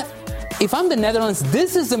 you know what? If I'm the Netherlands,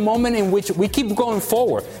 this is the moment in which we keep going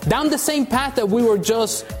forward, down the same path that we were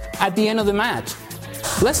just at the end of the match.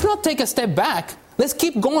 Let's not take a step back. Let's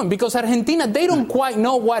keep going because Argentina, they don't quite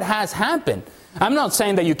know what has happened. I'm not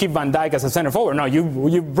saying that you keep Van Dijk as a center forward. No,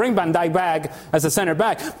 you bring Van Dijk back as a center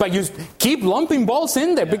back, but you keep lumping balls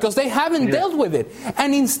in there because they haven't dealt with it.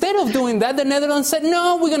 And instead of doing that, the Netherlands said,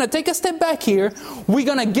 no, we're going to take a step back here. We're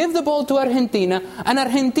going to give the ball to Argentina. And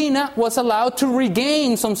Argentina was allowed to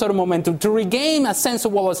regain some sort of momentum, to regain a sense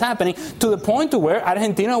of what was happening to the point to where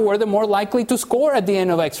Argentina were the more likely to score at the end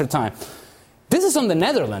of extra time. This is on the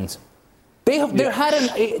Netherlands. They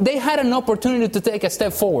had an opportunity to take a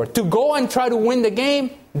step forward, to go and try to win the game.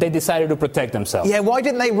 They decided to protect themselves. Yeah, why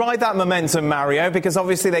didn't they ride that momentum, Mario? Because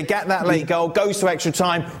obviously they get that late goal, goes to extra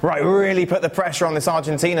time, right, really put the pressure on this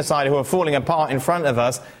Argentina side who are falling apart in front of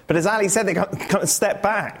us. But as Ali said, they got to step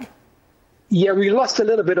back. Yeah, we lost a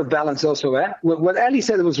little bit of balance also. What Ali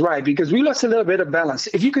said was right, because we lost a little bit of balance.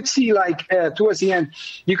 If you could see, towards the end,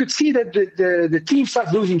 you could see that the team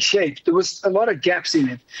started losing shape. There was a lot of gaps in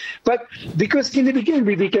it. But because in the beginning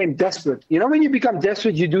we became desperate. You know, when you become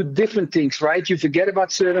desperate, you do different things, right? You forget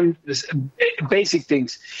about certain basic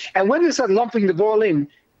things. And when they start lumping the ball in,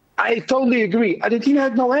 I totally agree. Argentina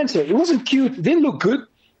had no answer. It wasn't cute. It didn't look good,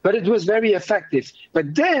 but it was very effective.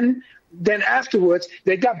 But then afterwards,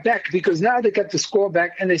 they got back because now they got the score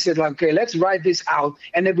back and they said, okay, let's ride this out.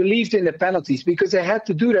 And they believed in the penalties because they had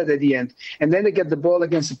to do that at the end. And then they get the ball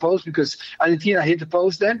against the post because Argentina hit the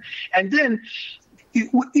post then. And then,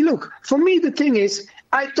 look, for me, the thing is,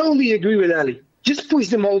 I totally agree with Ali. Just push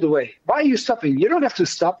them all the way. Why are you stopping? You don't have to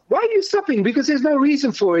stop. Why are you stopping? Because there's no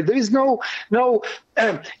reason for it. There is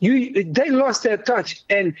they lost their touch.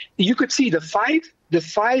 And you could see the fight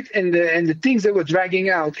and the things that were dragging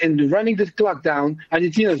out and running the clock down.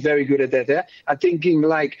 Argentina is very good at that. I'm thinking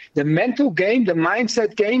like the mental game, the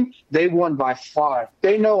mindset game, they won by far.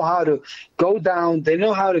 They know how to go down. They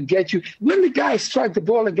know how to get you. When the guy struck the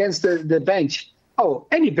ball against the bench,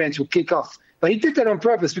 any bench will kick off. But he did that on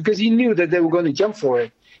purpose because he knew that they were going to jump for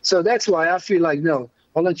it. So that's why I feel like, no,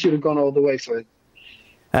 Holland should have gone all the way for it.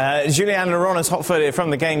 Julian Laurent is hot-footed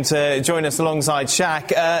from the game to join us alongside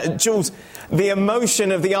Shaq. Jules, the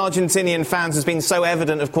emotion of the Argentinian fans has been so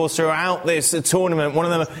evident, of course, throughout this tournament. One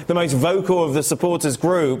of the most vocal of the supporters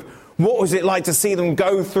group. What was it like to see them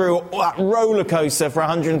go through that roller coaster for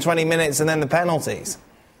 120 minutes and then the penalties?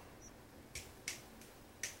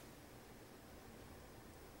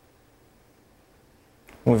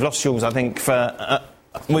 We've lost Jules, I think, I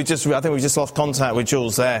think we've just lost contact with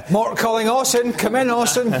Jules there. Mark calling Austin. Come in,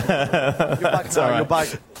 Austin. You're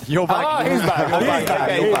back. You're back. Oh, he's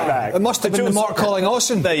back. It must have been the Mark calling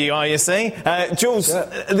Austin. There you are, you see. Jules,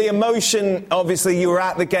 the emotion, obviously, you were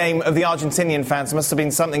at the game of the Argentinian fans. It must have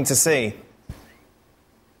been something to see.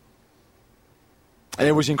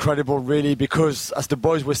 It was incredible, really, because, as the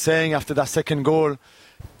boys were saying after that second goal,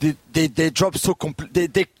 they dropped so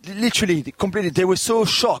they literally completely. They were so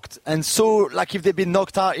shocked and so like if they'd been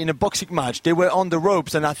knocked out in a boxing match. They were on the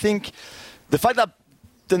ropes, and I think the fact that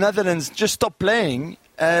the Netherlands just stopped playing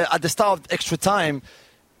at the start of extra time,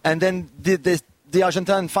 and then the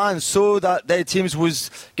Argentine fans saw that their teams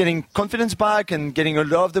was getting confidence back and getting a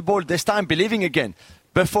lot of the ball. They started believing again.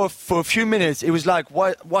 But for a few minutes, it was like,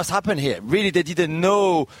 what's happened here? Really, they didn't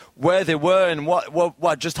know where they were and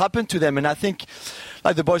what just happened to them. And I think,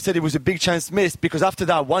 like the boy said, it was a big chance missed, because after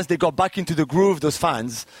that, once they got back into the groove, those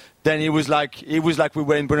fans, then it was like we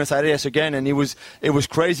were in Buenos Aires again, and it was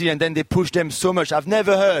crazy. And then they pushed them so much. I've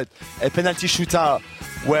never heard a penalty shootout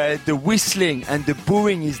where the whistling and the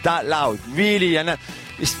booing is that loud, really. And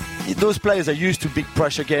those players are used to big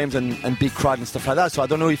pressure games and big crowd and stuff like that. So I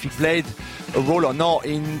don't know if he played a role or not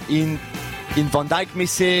in Van Dijk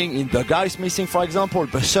missing, in the guys missing, for example.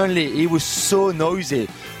 But certainly he was so noisy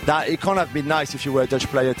that it can't have been nice if you were a Dutch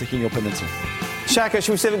player taking your penalty. Shaka,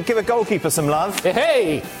 should we give a goalkeeper some love?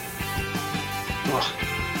 Hey!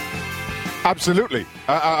 Absolutely.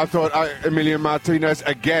 I thought Emiliano Martinez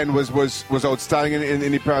again was outstanding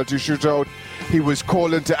in the penalty shootout. He was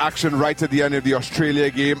called into action right at the end of the Australia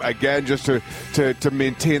game again, just to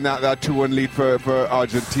maintain that 2-1 lead for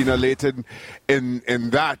Argentina late in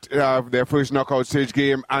that their first knockout stage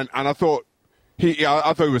game. And I thought he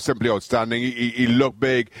was simply outstanding. He looked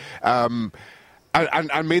big.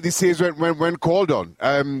 And made these saves when called on.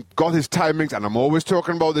 Got his timings, and I'm always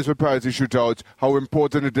talking about this with penalty shootouts, how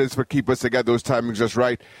important it is for keepers to get those timings just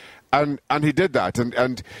right. And he did that.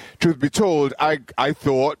 And truth be told, I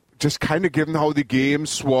thought, just kind of given how the game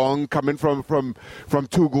swung, coming from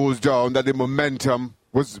 2 goals down, that the momentum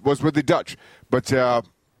was with the Dutch. But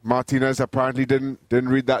Martinez apparently didn't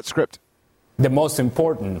read that script. The most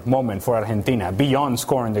important moment for Argentina, beyond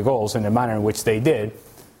scoring the goals in the manner in which they did,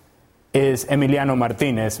 is Emiliano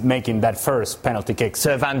Martinez making that first penalty kick.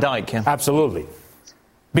 Sir Van Dijk, yeah. Absolutely.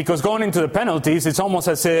 Because going into the penalties, it's almost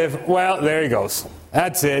as if, well, there he goes.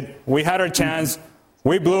 That's it. We had our chance.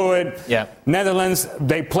 We blew it. Yeah. Netherlands,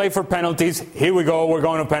 they play for penalties. Here we go. We're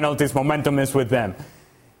going to penalties. Momentum is with them.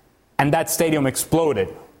 And that stadium exploded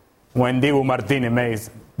when Dibu Martinez made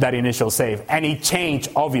that initial save. And he changed,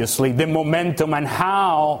 obviously, the momentum and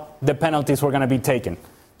how the penalties were going to be taken.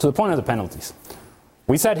 To the point of the penalties.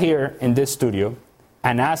 We sat here in this studio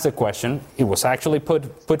and asked the question. It was actually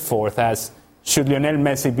put forth as, should Lionel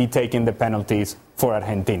Messi be taking the penalties for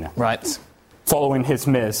Argentina? Right. Following his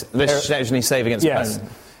miss. This occasionally save against Spain.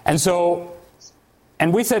 Yes.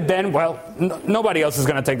 And we said then, well, nobody else is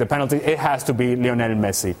going to take the penalty. It has to be Lionel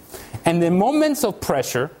Messi. And in moments of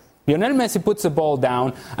pressure, Lionel Messi puts the ball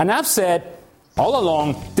down. And I've said all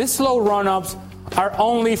along, these slow run-ups are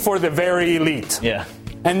only for the very elite. Yeah.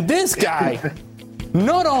 And this guy,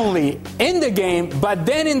 not only in the game, but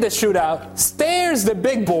then in the shootout, stares the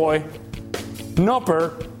big boy,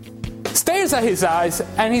 Nopper, stares at his eyes,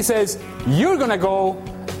 and he says, you're going to go,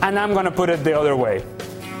 and I'm going to put it the other way.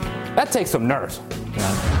 That takes some nerves.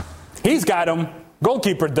 Yeah. He's got him.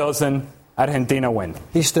 Goalkeeper doesn't. Argentina win.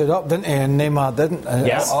 He stood up, didn't he? And Neymar didn't,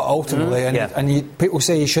 yes. Ultimately. Mm-hmm. And people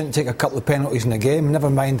say you shouldn't take a couple of penalties in a game, never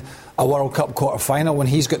mind a World Cup quarter-final when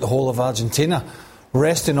he's got the whole of Argentina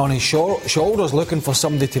resting on his shoulders, looking for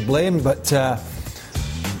somebody to blame. But,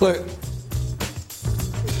 look,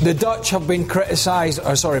 the Dutch have been criticised,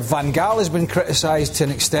 Van Gaal has been criticised to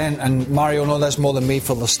an extent, and Mario knows this more than me,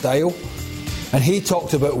 for the style. And he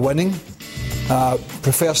talked about winning.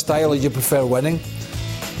 Prefer style or you prefer winning?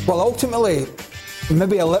 Well, ultimately,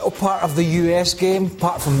 maybe a little part of the US game.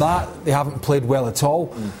 Apart from that, they haven't played well at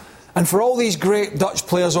all. And for all these great Dutch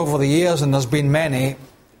players over the years, and there's been many,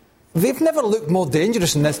 they've never looked more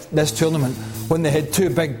dangerous in this tournament when they had 2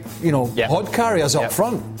 big, hod carriers up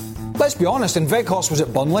front. Let's be honest, and Weghorst was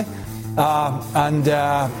at Burnley and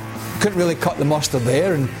couldn't really cut the mustard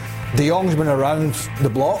there, and De Jong's been around the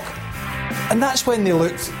block, and that's when they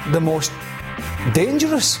looked the most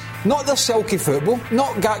dangerous. Not their silky football,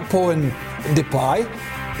 not Gakpo and Depay.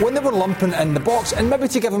 When they were lumping in the box, and maybe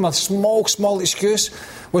to give them a small excuse,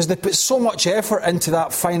 was they put so much effort into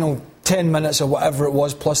that final 10 minutes or whatever it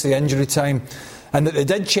was, plus the injury time, and that they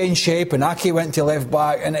did change shape, and Ake went to left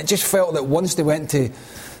back, and it just felt that once they went to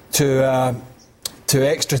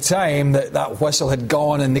extra time, that whistle had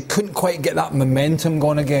gone, and they couldn't quite get that momentum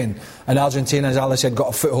going again. And Argentina, as Ali said, got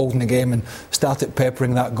a foothold in the game and started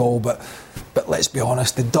peppering that goal. But let's be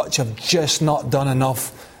honest, the Dutch have just not done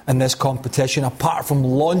enough in this competition, apart from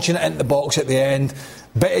launching it into the box at the end.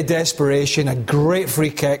 Bit of desperation, a great free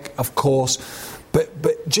kick, of course,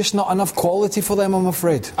 but just not enough quality for them, I'm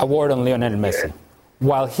afraid. A word on Lionel Messi.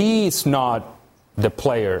 While he's not the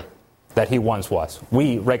player that he once was,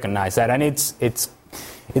 we recognize that, and it's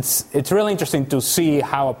really interesting to see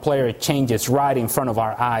how a player changes right in front of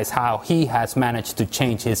our eyes, how he has managed to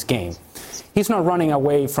change his game. He's not running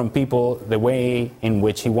away from people the way in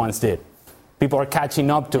which he once did. People are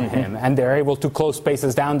catching up to him, and they're able to close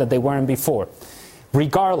spaces down that they weren't before.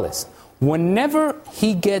 Regardless, whenever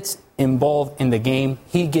he gets involved in the game,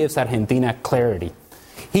 he gives Argentina clarity.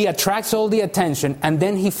 He attracts all the attention, and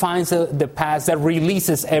then he finds the pass that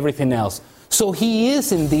releases everything else. So he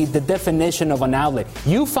is indeed the definition of an outlet.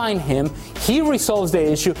 You find him, he resolves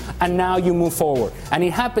the issue, and now you move forward. And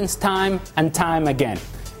it happens time and time again.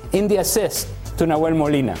 In the assist to Nahuel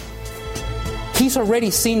Molina, he's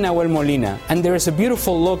already seen Nahuel Molina, and there is a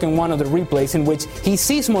beautiful look in one of the replays in which he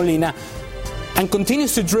sees Molina and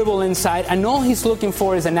continues to dribble inside, and all he's looking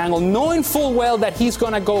for is an angle, knowing full well that he's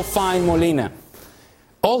going to go find Molina.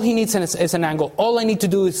 All he needs is an angle. All I need to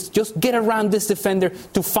do is just get around this defender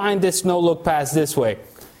to find this no-look pass this way.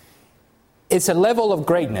 It's a level of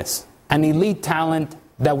greatness, an elite talent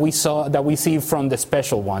that we see from the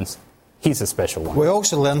special ones. He's a special one. We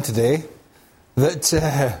also learned today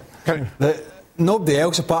that nobody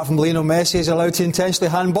else apart from Lionel Messi is allowed to intentionally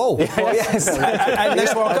handball. Yes. And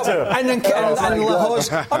this World Cup. And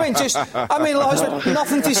Lahoz,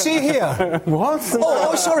 nothing to see here. What?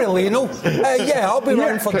 Oh, sorry, Lionel. I'll be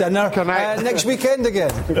round for dinner next weekend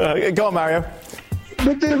again. Go on, Mario.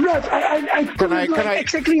 But the ref, I couldn't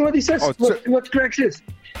exactly what he says, what Greg says.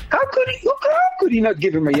 How could he not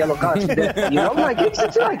give him a yellow card for that? You know, like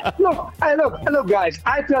it's like look, guys.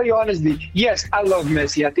 I tell you honestly, yes, I love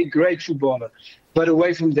Messi. I think great footballer, but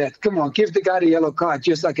away from that, come on, give the guy the yellow card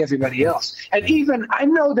just like everybody else. And even I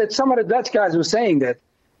know that some of the Dutch guys were saying that.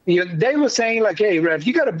 You know, they were saying like, hey, ref,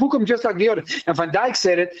 you got to book him just like the other. And Van Dijk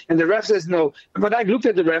said it, and the ref says no. Van Dijk looked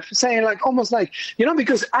at the ref, saying like, almost like, you know,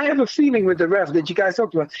 because I have a feeling with the ref that you guys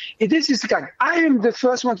talked about. This is the guy. I am the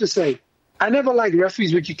first one to say, I never like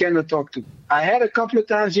referees which you cannot talk to. I had a couple of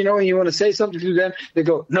times, you know, when you want to say something to them, they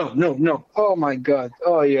go, no. Oh, my God.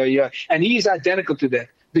 Oh, yeah. And he's identical to that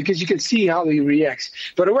because you can see how he reacts.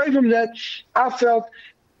 But away from that, I felt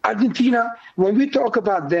Argentina, when we talk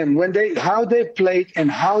about them, how they played and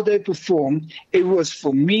how they performed, it was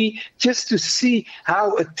for me just to see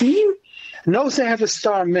how a team knows they have a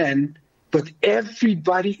star man, but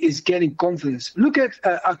everybody is getting confidence. Look at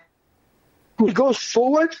who goes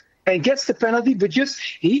forward and gets the penalty, but just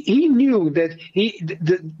he knew that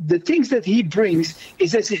the things that he brings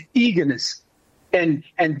is his eagerness. And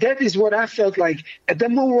that is what I felt like at the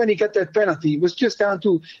moment when he got that penalty. It was just down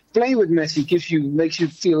to playing with Messi makes you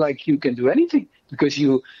feel like you can do anything because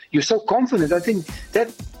you're so confident. I think that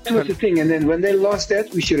was the thing. And then when they lost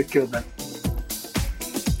that, we should have killed them.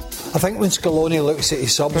 I think when Scaloni looks at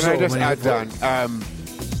his subs... Can I just add, Dan?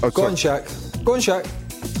 Go on, Shaq.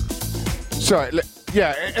 Sorry,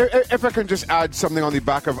 yeah, if I can just add something on the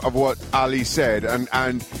back of what Ali said.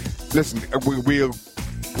 And listen, we'll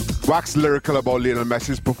wax lyrical about Lionel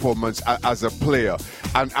Messi's performance as a player.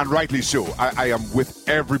 And rightly so. I am with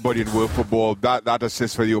everybody in world football. That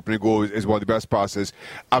assist for the opening goal is one of the best passes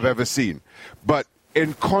I've ever seen. But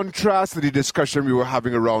in contrast to the discussion we were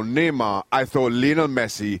having around Neymar, I thought Lionel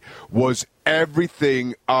Messi was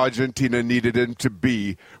everything Argentina needed him to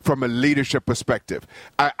be from a leadership perspective.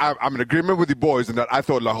 I'm in agreement with the boys in that I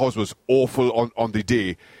thought Lahoz was awful on the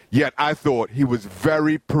day, yet I thought he was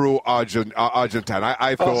very pro-Argentine.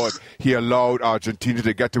 I thought he allowed Argentina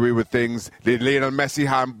to get away with things. The Lionel Messi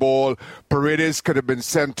handball, Paredes could have been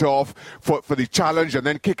sent off for the challenge and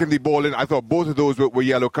then kicking the ball in. I thought both of those were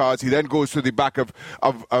yellow cards. He then goes to the back of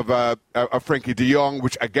Frankie de Jong,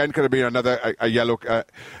 which again could have been another a yellow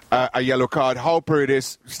card. How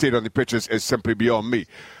Paredes stayed on the pitch is simply beyond me.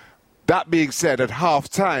 That being said, at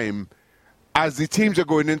half-time, as the teams are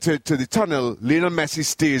going into the tunnel, Lionel Messi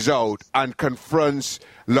stays out and confronts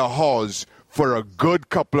Lahoz for a good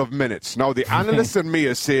couple of minutes. Now, the analyst in me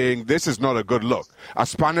is saying this is not a good look. A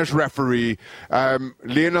Spanish referee,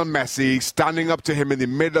 Lionel Messi, standing up to him in the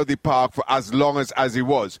middle of the park for as long as he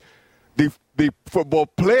was. The football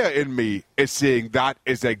player in me is saying that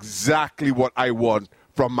is exactly what I want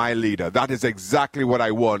from my leader. That is exactly what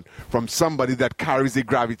I want from somebody that carries the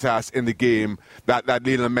gravitas in the game that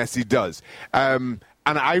Lionel Messi does. And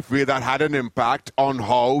I feel that had an impact on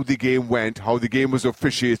how the game went, how the game was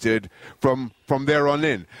officiated from there on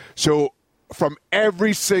in. So from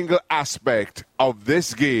every single aspect of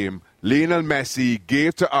this game, Lionel Messi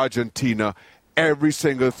gave to Argentina every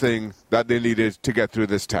single thing that they needed to get through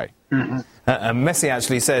this tie. Mm-hmm. Messi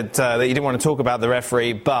actually said that he didn't want to talk about the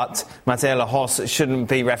referee, but Mateo Lahoz shouldn't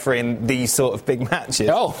be refereeing these sort of big matches.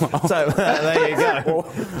 Oh, so there you go.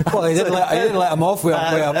 Well, he didn't let him off.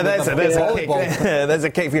 There's a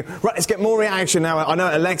kick for you. Right, let's get more reaction now. I know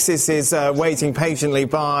Alexis is waiting patiently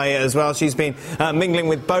by as well. She's been mingling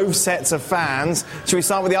with both sets of fans. Should we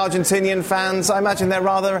start with the Argentinian fans? I imagine they're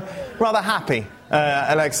rather happy,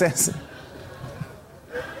 Alexis.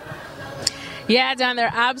 Yeah, Dan, they're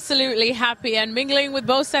absolutely happy and mingling with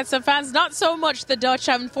both sets of fans. Not so much the Dutch.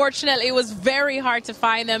 Unfortunately, it was very hard to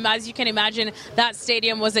find them. As you can imagine, that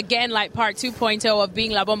stadium was again like part 2.0 of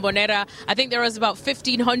being La Bombonera. I think there was about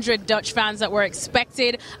 1,500 Dutch fans that were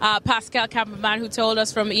expected. Pascal Kamperman, who told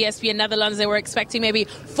us from ESPN Netherlands, they were expecting maybe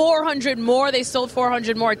 400 more. They sold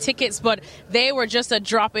 400 more tickets, but they were just a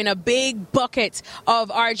drop in a big bucket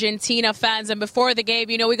of Argentina fans. And before the game,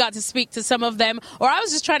 you know, we got to speak to some of them, or I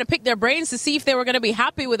was just trying to pick their brains to see if they were going to be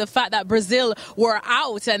happy with the fact that Brazil were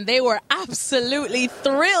out, and they were absolutely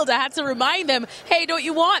thrilled. I had to remind them, hey, don't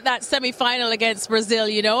you want that semi-final against Brazil,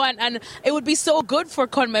 you know? And it would be so good for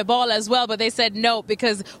CONMEBOL as well, but they said no,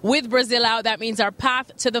 because with Brazil out, that means our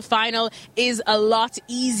path to the final is a lot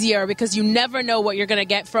easier, because you never know what you're going to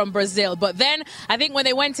get from Brazil. But then I think when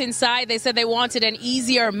they went inside, they said they wanted an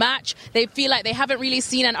easier match. They feel like they haven't really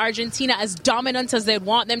seen an Argentina as dominant as they'd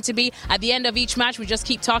want them to be. At the end of each match, we just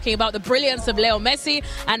keep talking about the brilliance of Leo Messi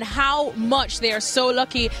and how much they are so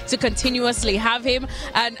lucky to continuously have him.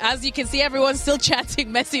 And as you can see, everyone's still chanting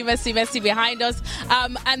Messi, Messi, Messi behind us.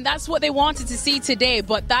 And that's what they wanted to see today,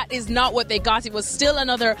 but that is not what they got. It was still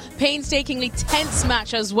another painstakingly tense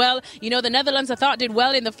match as well. You know, the Netherlands, I thought, did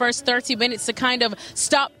well in the first 30 minutes to kind of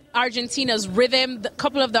stop Argentina's rhythm. A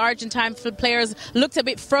couple of the Argentine players looked a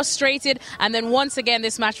bit frustrated, and then once again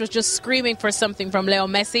this match was just screaming for something from Leo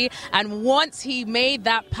Messi. And once he made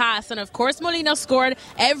that pass, and of course Molina scored,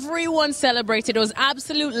 everyone celebrated. It was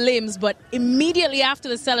absolute limbs, but immediately after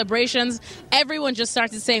the celebrations, everyone just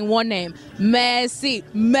started saying one name: Messi,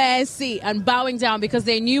 Messi, and bowing down, because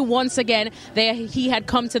they knew once again he had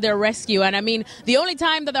come to their rescue. And I mean, the only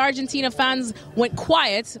time that the Argentina fans went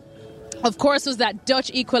quiet, of course, was that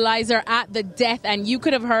Dutch equalizer at the death, and you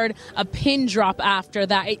could have heard a pin drop after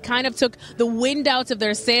that. It kind of took the wind out of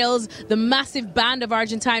their sails. The massive band of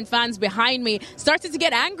Argentine fans behind me started to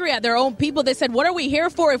get angry at their own people. They said, what are we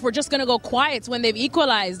here for if we're just going to go quiet when they've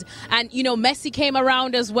equalized? And, you know, Messi came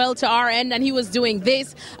around as well to our end, and he was doing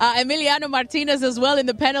this. Emiliano Martinez as well in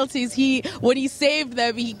the penalties. When he saved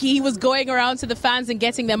them, he was going around to the fans and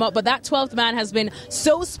getting them up. But that 12th man has been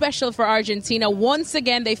so special for Argentina. Once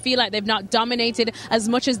again, they feel like they've not dominated as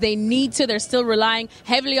much as they need to. They're still relying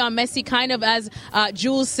heavily on Messi, kind of as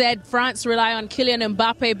Jules said, France rely on Kylian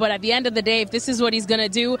Mbappe, but at the end of the day, if this is what he's going to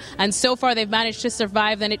do, and so far they've managed to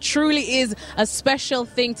survive, then it truly is a special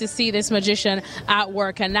thing to see this magician at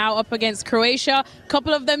work. And now up against Croatia, a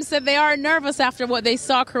couple of them said they are nervous after what they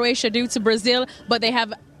saw Croatia do to Brazil, but they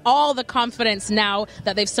have all the confidence now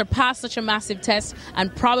that they've surpassed such a massive test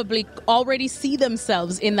and probably already see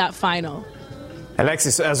themselves in that final.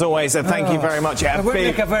 Alexis, as always, thank you very much. I would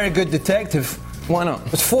make a very good detective. Why not?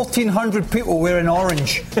 There's 1,400 people wearing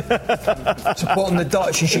orange supporting the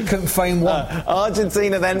Dutch, and she couldn't find one.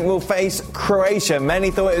 Argentina then will face Croatia.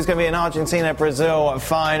 Many thought it was going to be an Argentina-Brazil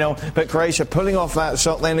final, but Croatia pulling off that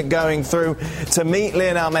shot, then going through to meet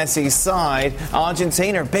Lionel Messi's side.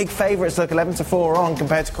 Argentina, big favourites, look 11-4 on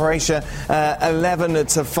compared to Croatia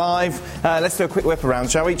 11-5. Let's do a quick whip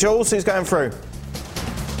around, shall we? Jules, who's going through?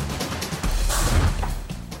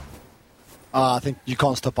 I think you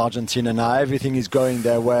can't stop Argentina now. Everything is going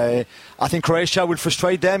their way. I think Croatia will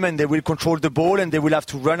frustrate them, and they will control the ball, and they will have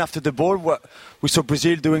to run after the ball. We saw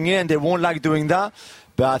Brazil doing it, and they won't like doing that.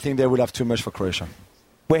 But I think they will have too much for Croatia.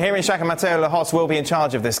 We're hearing Shaka Mateo Lajos will be in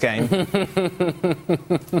charge of this game.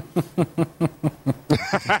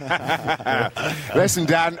 Listen,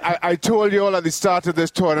 Dan, I told you all at the start of this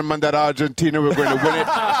tournament that Argentina were going to win it.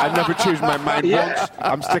 I never changed my mind once.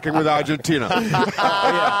 I'm sticking with Argentina.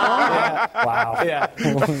 Wow.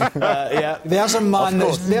 Yeah. There's a man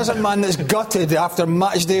that's gutted after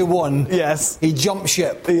match day one. Yes. He jumped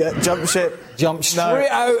ship. Yeah, jumped ship. Jumped straight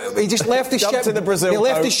out. He just left the Jumped ship. to the Brazil he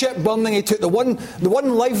left boat. the ship burning. He took the one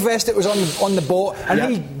life vest that was on the boat, and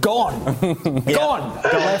he's gone. Gone.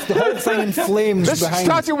 Left the whole thing in flames Let's behind.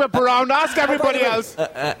 start to whip around. Ask everybody else.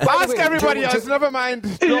 Ask everybody else. Never mind.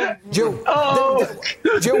 Jill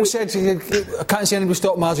said, I can't see anybody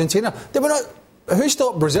stopping Argentina. They were not. Who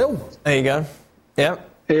stopped Brazil? There you go. Yeah.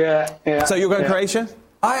 So you're going Croatia?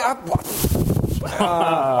 I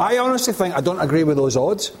honestly think I don't agree with those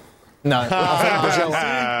odds. No. I think Brazil.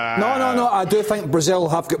 No. I do think Brazil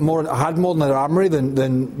had more in their armoury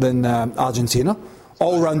than Argentina,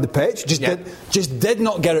 all round the pitch. Just did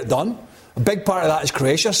not get it done. A big part of that is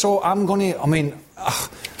Croatia. So I'm going to. I mean,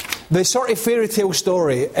 the sort of fairy tale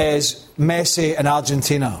story is Messi and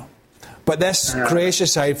Argentina, but this Croatia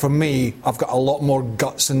side, for me, I've got a lot more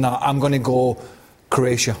guts than that. I'm going to go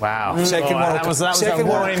Croatia. Wow. Second World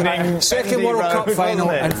Cup final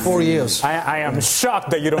in 4 years. I am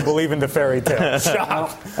shocked that you don't believe in the fairy tale.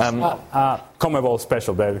 Shocked. CONMEBOL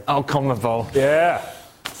special, baby. Oh, CONMEBOL. Yeah.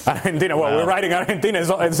 Argentina, we're riding Argentina.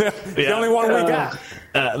 It's the only one we got.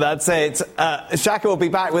 That's it. Shaka will be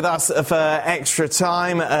back with us for extra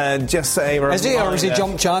time. Just a reminder. Is he, or is he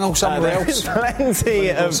jump channel somewhere else? There's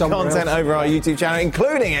plenty of content over our YouTube channel,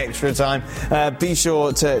 including extra time. Be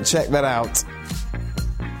sure to check that out.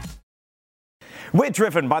 We're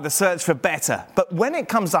driven by the search for better, but when it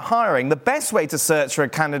comes to hiring, the best way to search for a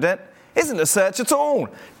candidate isn't to search at all.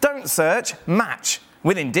 Don't search, match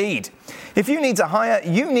with Indeed. If you need to hire,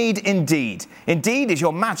 you need Indeed. Indeed is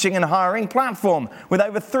your matching and hiring platform with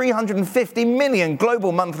over 350 million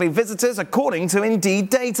global monthly visitors according to Indeed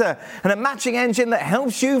data, and a matching engine that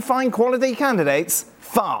helps you find quality candidates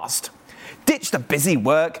fast. Ditch the busy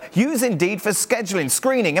work. Use Indeed for scheduling,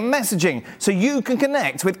 screening and messaging so you can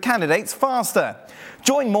connect with candidates faster.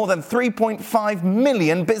 Join more than 3.5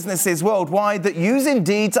 million businesses worldwide that use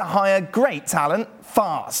Indeed to hire great talent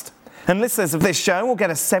fast. And listeners of this show will get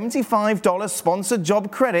a $75 sponsored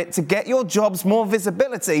job credit to get your jobs more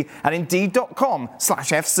visibility at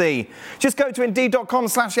Indeed.com/FC. Just go to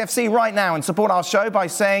Indeed.com/FC right now and support our show by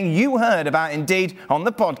saying you heard about Indeed on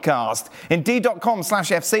the podcast.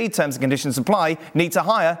 Indeed.com/FC, terms and conditions apply. Need to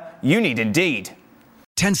hire? You need Indeed.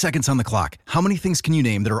 10 seconds on the clock. How many things can you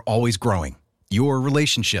name that are always growing? Your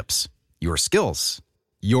relationships, your skills,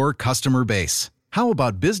 your customer base. How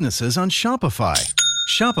about businesses on Shopify?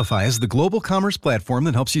 Shopify is the global commerce platform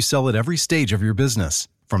that helps you sell at every stage of your business.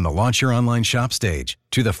 From the launch your online shop stage,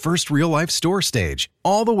 to the first real-life store stage,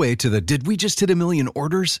 all the way to the did we just hit a million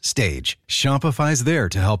orders stage. Shopify's there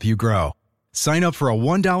to help you grow. Sign up for a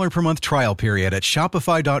 $1 per month trial period at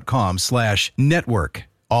shopify.com/network,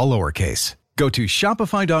 all lowercase. Go to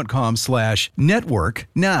shopify.com/network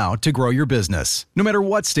now to grow your business, no matter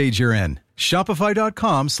what stage you're in.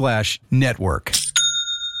 Shopify.com/network.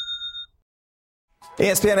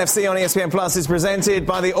 ESPN FC on ESPN Plus is presented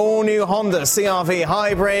by the all-new Honda CR-V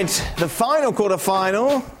Hybrid. The final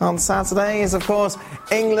quarter-final on Saturday is, of course,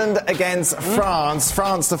 England against France.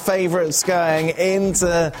 France, the favourites going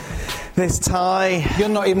into this tie. You're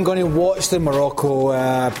not even going to watch the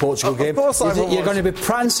Morocco-Portugal game. Of course I will. You're going to be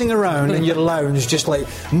prancing around in your lounge, just like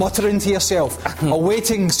muttering to yourself,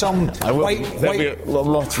 awaiting some white...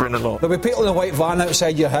 Muttering a lot. There'll be people in a white van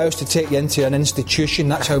outside your house to take you into an institution.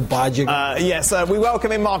 That's how bad you're going. Yes, we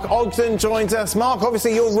welcome in Mark Ogden, joins us. Mark,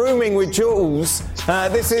 obviously you're rooming with Jules.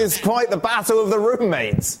 This is quite the battle of the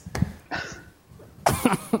roommates.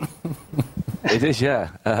 It is, yeah.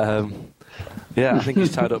 Yeah, I think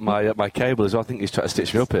he's tied up my cable as well. I think he's trying to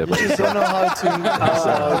stitch me up here. But I don't know how to...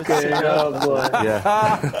 okay, oh boy.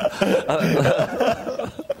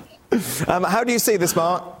 Yeah. How do you see this,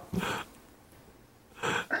 Mark?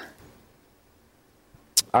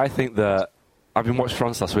 I think that... I've been watching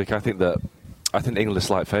France last week. I think England are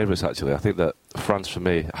slight favourites, actually. I think that France, for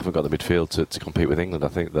me, haven't got the midfield to compete with England. I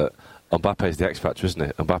think that Mbappe's the X factor, isn't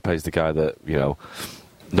it? Mbappe's the guy that, you know,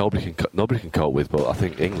 nobody can cope with, but I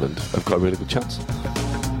think England have got a really good chance.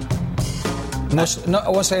 I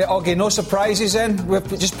want to say, Oggy, no surprises then? We've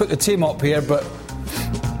just put the team up here, but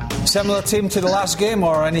similar team to the last game,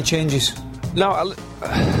 or any changes? No,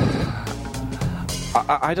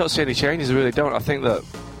 I don't see any changes, I really don't. I think that,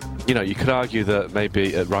 you know, you could argue that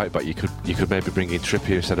maybe at right back you could maybe bring in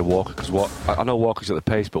Trippier instead of Walker, because I know Walker's at the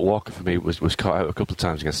pace, but Walker for me was caught out a couple of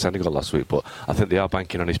times against Senegal last week. But I think they are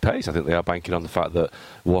banking on his pace. I think they are banking on the fact that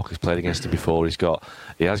Walker's played against him before. He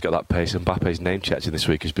has got that pace, and Mbappe's name checked in this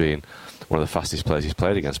week as being one of the fastest players he's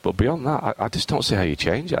played against. But beyond that, I just don't see how you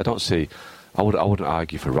change it. I wouldn't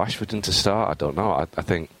argue for Rashford to start. I don't know. I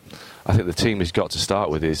think the team he's got to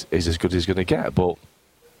start with is as good as he's going to get. But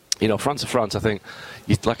you know, France are France. I think,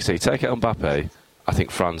 like I say, you take out Mbappe. I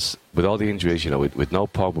think France, with all the injuries, you know, with no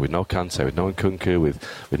Pogba, with no Kante, with no Nkunku,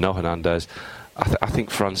 with no Hernandez, I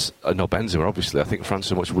think France, no Benzema, obviously. I think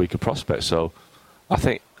France are a much weaker prospect. So, I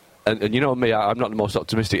think, and you know me, I'm not the most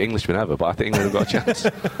optimistic Englishman ever, but I think England have got a chance.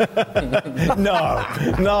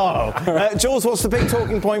 No. Jules, what's the big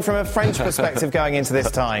talking point from a French perspective going into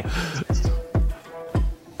this tie?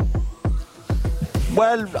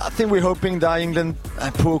 Well, I think we're hoping that England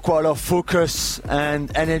put quite a lot of focus and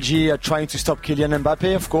energy at trying to stop Kylian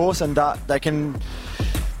Mbappe, of course, and that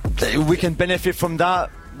we can benefit from that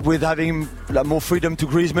with having more freedom to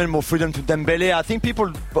Griezmann, more freedom to Dembele. I think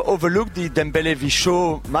people overlook the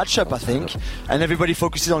Dembele-Vichot matchup, I think, and everybody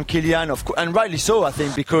focuses on Kylian, of course, and rightly so, I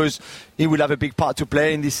think, because he will have a big part to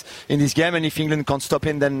play in this game, and if England can't stop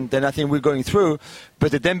him, then I think we're going through.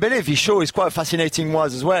 But the Dembele-Vichot is quite a fascinating one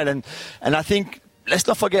as well, and I think, let's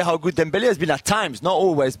not forget how good Dembele has been at times. Not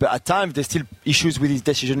always, but at times there's still issues with his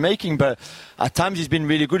decision-making. But at times he's been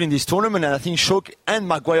really good in this tournament. And I think Schock and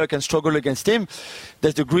Maguire can struggle against him.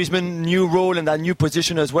 There's the Griezmann new role and that new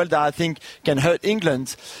position as well that I think can hurt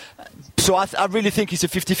England. So I really think it's a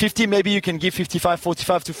 50-50. Maybe you can give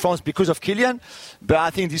 55-45 to France because of Kylian. But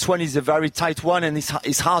I think this one is a very tight one and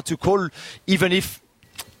it's hard to call, even if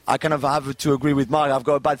I kind of have to agree with Mark. I've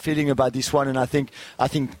got a bad feeling about this one, and I think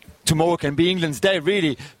tomorrow can be England's day,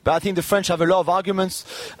 really. But I think the French have a lot of arguments,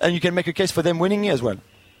 and you can make a case for them winning as well.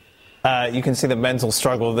 You can see the mental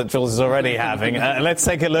struggle that Jules is already having. Let's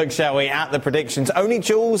take a look, shall we, at the predictions. Only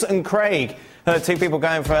Jules and Craig, two people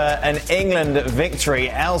going for an England victory.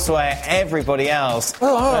 Elsewhere, everybody else.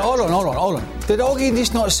 Well, hold on. Did Augie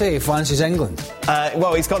just not say fancies England?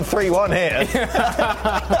 Well, he's gone 3-1 here.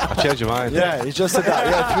 I changed your mind. Yeah, he just said that.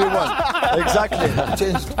 Yeah, 3-1. Exactly.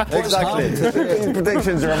 His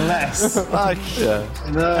predictions are a mess.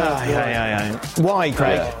 Why,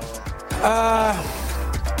 Craig?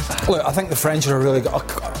 Look, I think the French are really good.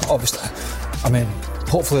 Obviously, I mean,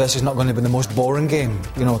 hopefully this is not going to be the most boring game,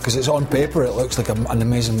 because it's on paper, it looks like an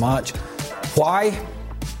amazing match. Why?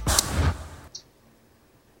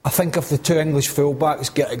 I think if the two English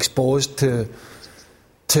fullbacks get exposed to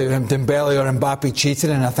Dembele or Mbappe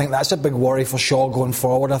cheating, and I think that's a big worry for Shaw going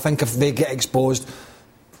forward. I think if they get exposed,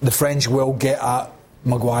 the French will get at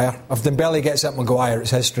Maguire. If Dembele gets at Maguire,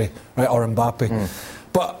 it's history, right? Or Mbappe.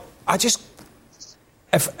 But I just...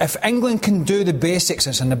 If England can do the basics,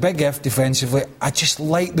 it's in a big if defensively, I just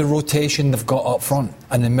like the rotation they've got up front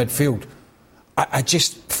and in midfield. I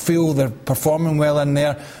just feel they're performing well in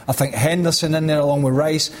there. I think Henderson in there along with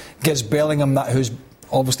Rice gives Bellingham that, who's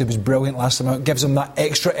obviously was brilliant last time out, gives him that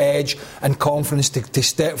extra edge and confidence to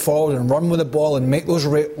step forward and run with the ball and make those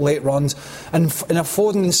late runs. And if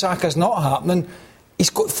Foden and Saka's not happening, he's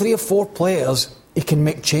got 3 or 4 players he can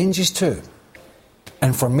make changes to.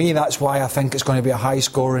 And for me, that's why I think it's going to be a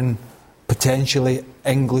high-scoring, potentially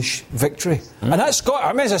English victory. And that's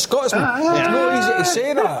as a Scotsman, it's not easy to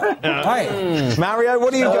say that. Right. Mario,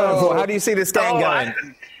 what are you going for? How do you see this game going?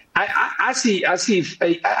 I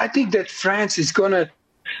think that France is going to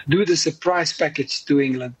do the surprise package to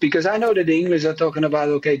England, because I know that the English are talking about,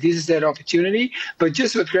 okay, this is their opportunity. But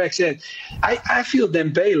just what Greg said, I feel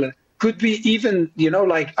Dembele could be even,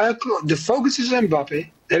 the focus is on Mbappe.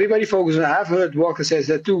 Everybody focuses on it. I've heard Walker says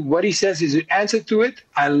that too. What he says is the answer to it.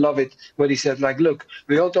 I love it. What he said, look,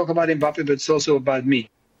 we all talk about Mbappe, but it's also about me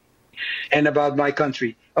and about my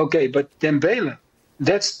country. Okay, but Dembele,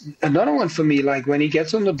 that's another one for me. Like when he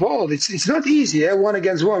gets on the ball, it's not easy,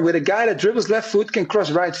 1-against-1, with a guy that dribbles left foot can cross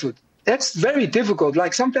right foot. That's very difficult.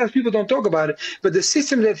 Like sometimes people don't talk about it, but the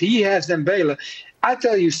system that he has, Dembele, I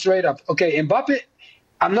tell you straight up, okay, Mbappe,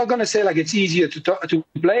 I'm not going to say it's easier to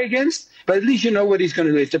play against, but at least you know what he's going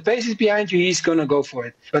to do. If the pace is behind you, he's going to go for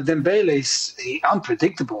it. But Dembele is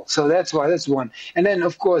unpredictable, so that's why that's one. And then,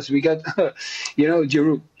 of course, we got,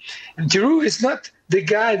 Giroud. Giroud is not the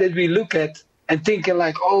guy that we look at and thinking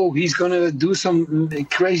he's going to do some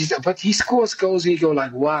crazy stuff. But he scores goals and you go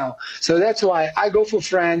wow. So that's why I go for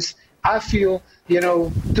France. I feel,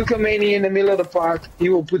 Tukamani in the middle of the park, he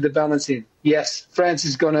will put the balance in. Yes, France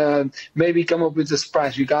is going to maybe come up with a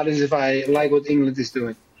surprise, regardless if I like what England is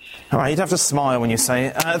doing. All right, you'd have to smile when you say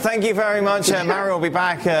it. Thank you very much. Mario will be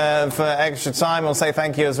back for extra time. We'll say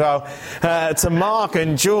thank you as well to Mark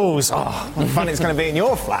and Jules. Oh, what fun it's going to be in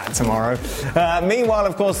your flat tomorrow. Meanwhile,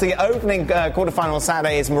 of course, the opening quarter-final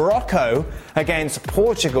Saturday is Morocco against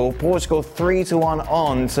Portugal. Portugal 3-1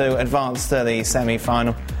 on to advance to the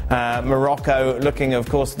semi-final. Morocco looking, of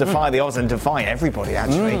course, to defy the odds and defy everybody,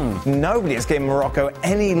 actually. Nobody is giving Morocco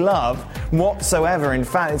any love whatsoever. In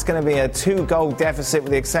fact, it's going to be a 2-goal deficit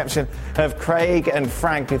with the exception of Craig and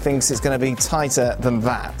Frank, who thinks it's going to be tighter than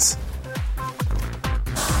that.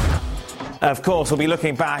 Of course, we'll be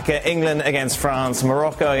looking back at England against France,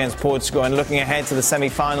 Morocco against Portugal, and looking ahead to the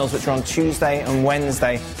semi-finals, which are on Tuesday and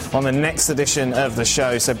Wednesday on the next edition of the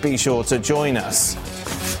show, so be sure to join us.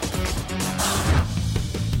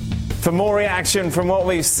 For more reaction from what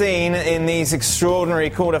we've seen in these extraordinary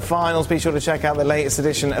quarter-finals, be sure to check out the latest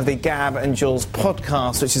edition of the Gab and Jules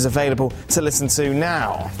podcast, which is available to listen to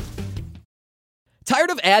now.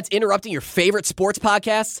 Tired of ads interrupting your favorite sports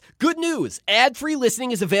podcasts? Good news! Ad-free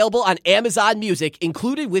listening is available on Amazon Music,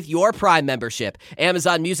 included with your Prime membership.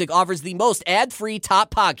 Amazon Music offers the most ad-free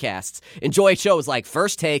top podcasts. Enjoy shows like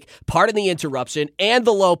First Take, Pardon the Interruption, and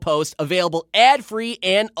The Low Post, available ad-free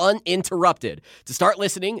and uninterrupted. To start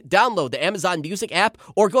listening, download the Amazon Music app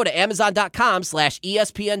or go to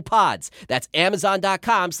Amazon.com/ESPN Pods. That's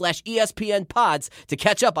Amazon.com/ESPN Pods to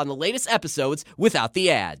catch up on the latest episodes without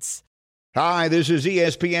the ads. Hi, this is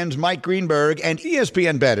ESPN's Mike Greenberg, and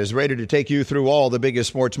ESPN Bet is ready to take you through all the biggest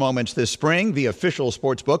sports moments this spring. The official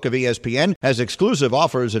sports book of ESPN has exclusive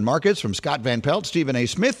offers and markets from Scott Van Pelt, Stephen A.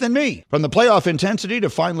 Smith, and me. From the playoff intensity to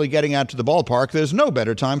finally getting out to the ballpark, there's no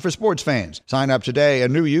better time for sports fans. Sign up today,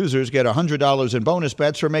 and new users get $100 in bonus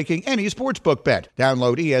bets for making any sportsbook bet.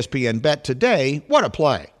 Download ESPN Bet today. What a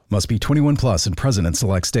play. Must be 21 plus and present in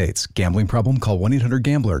select states. Gambling problem? Call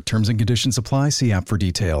 1-800-GAMBLER. Terms and conditions apply. See app for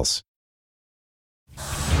details.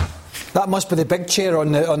 That must be the big chair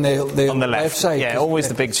on the left side. Yeah, always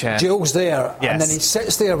the big chair. Gilles there, Yes. and then he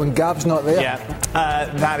sits there when Gab's not there. Yeah,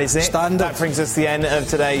 that is it. Standard. That brings us to the end of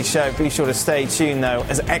today's show. Be sure to stay tuned, though,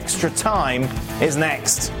 as Extra Time is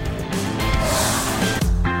next.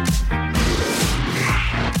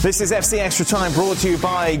 This is FC Extra Time, brought to you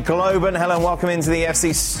by Globant. Hello and welcome into the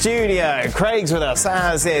FC studio. Craig's with us,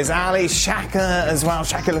 as is Ali, Xhaka as well.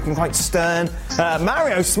 Xhaka looking quite stern.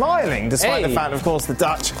 Mario smiling, despite the fact, of course, the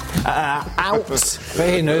Dutch out.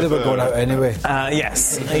 They knew they were going out anyway.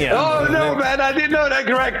 Yes. Yeah. Oh, no, man, I didn't know that,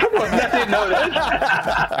 Greg. Come on, I didn't know that.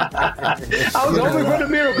 I was hoping for the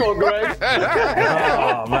miracle, Greg.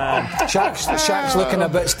 Oh, man. Shaq's looking a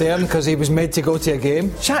bit stern because he was made to go to a game.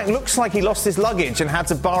 Shaq looks like he lost his luggage and had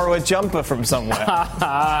to borrow a jumper from somewhere.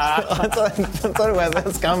 I don't know where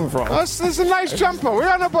that's come from. This is a nice jumper. We're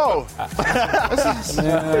on a boat.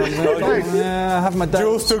 I have my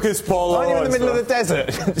Jules took his polo. Are you in the middle of the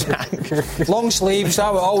desert? long sleeves. I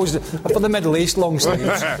would always for the Middle East, long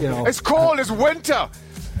sleeves. You know. It's cold. It's winter.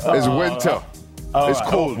 It's winter. It's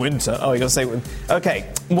cold. Winter. Oh, you got to say winter.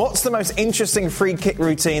 Okay, what's the most interesting free kick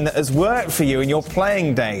routine that has worked for you in your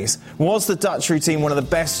playing days? Was the Dutch routine one of the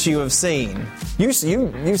best you have seen? You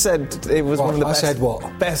said it was one of the best. I said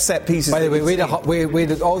what? Best set pieces. By the way, we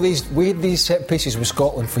had these set pieces with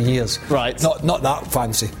Scotland for years. Right. Not that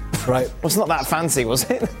fancy. Right. Well, it's not that fancy, was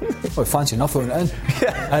it? Well, fancy enough when it went in.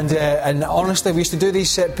 Yeah. And honestly, we used to do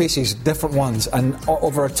these set pieces, different ones, and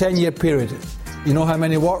over a 10-year period, you know how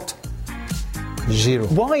many worked? 0.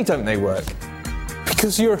 Why don't they work?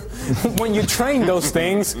 Because when you train those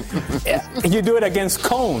things, you do it against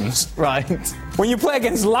cones. Right. When you play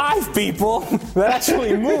against live people that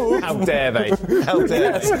actually move. How dare they? How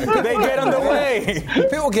dare they? They get on the way.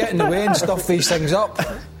 People get in the way and stuff these things up.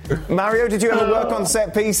 Mario, did you ever work on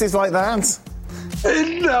set pieces like that?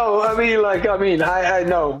 No, I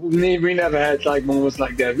know we never had like moments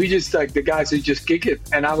like that. We just like the guys who just kick it,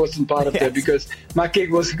 and I wasn't part of that because my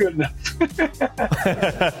kick wasn't good enough.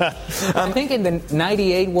 I think in the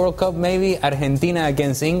 '98 World Cup, maybe Argentina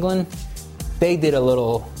against England, they did a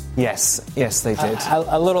little. Yes, they did.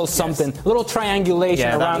 A little something, a little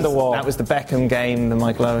triangulation around the wall. That was the Beckham game, the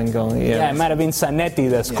Michael Owen goal. Yeah, it might have been Zanetti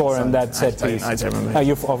that scored on that set piece. I don't remember.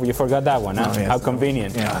 Oh, you forgot that one, huh? Oh, yes. How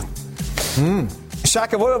convenient. Yeah.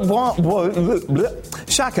 Shaka,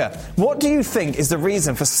 Shaka, what do you think is the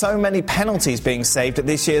reason for so many penalties being saved at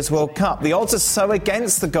this year's World Cup? The odds are so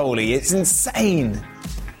against the goalie. It's insane.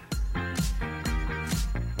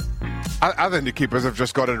 I think the keepers have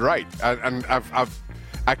just got it right, and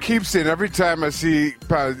I keep saying every time I see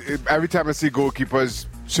goalkeepers,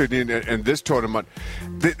 certainly in this tournament,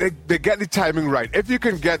 they get the timing right. If you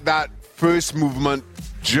can get that first movement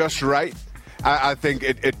just right, I think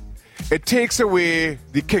it takes away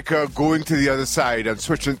the kicker going to the other side and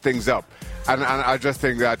switching things up. And I just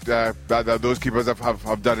think that those keepers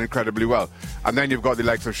have done incredibly well. And then you've got the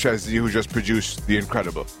likes of Szczesny who just produced the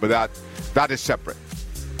incredible. But that is separate.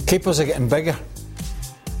 Keepers are getting bigger.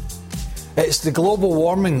 It's the global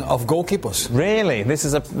warming of goalkeepers. Really? This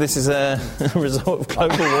is a result of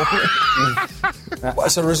global warming? Well,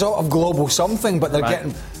 it's a result of global something, but they're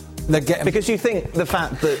getting... Because you think the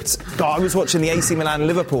fact that... God, I was watching the AC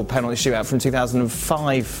Milan-Liverpool penalty shootout from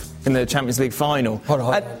 2005 in the Champions League final. Hold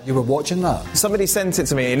on. You were watching that? Somebody sent it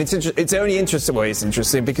to me, and it's only interesting. Well, it's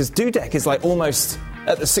interesting because Dudek is like almost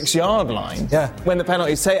at the 6-yard line when the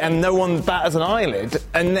penalty's taken, and no one batters an eyelid.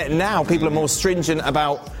 And now people are more stringent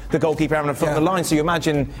about the goalkeeper having a foot on the line. So you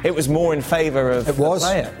imagine it was more in favour of the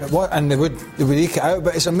player. It was, and they would eke it out.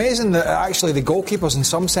 But it's amazing that actually the goalkeepers, in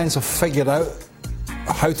some sense, have figured out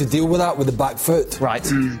how to deal with that with the back foot. Right.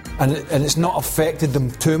 And it's not affected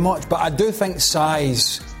them too much. But I do think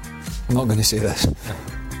size... I'm not going to say this.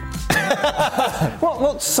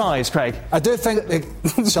 What size, Craig? I do think the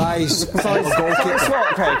size of goalkeeper...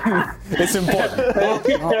 What, Craig? It's important.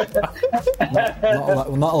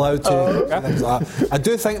 We're not allowed to things like that. I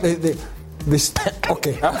do think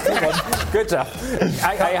okay. Good job.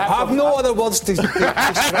 I have no other words to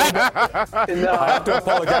describe it. No. I have to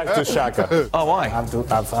apologise to Xhaka. Oh, why? I have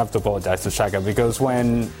to apologise to Xhaka because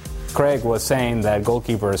when Craig was saying that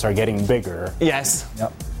goalkeepers are getting bigger... Yes.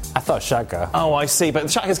 Yep. I thought Xhaka. Oh, I see. But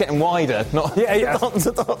Xhaka's getting wider. Not. Yeah.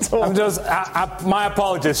 I'm just. My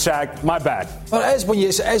apologies, Shaq. My bad. Well,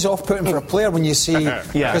 it is off-putting for a player when you see.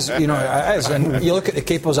 Because it is. And you look at the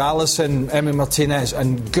keepers, Alisson, Emi Martinez,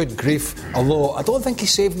 and good grief. Although I don't think he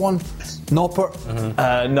saved one. Noppert.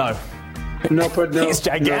 Mm-hmm. No. Noppert, no. He's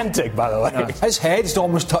gigantic, by the way. No. His head's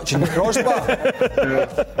almost touching the crossbar.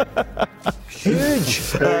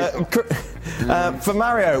 Huge. For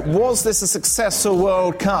Mario, was this a successful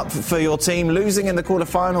World Cup for your team? Losing in the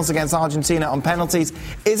quarterfinals against Argentina on penalties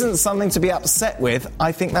isn't something to be upset with.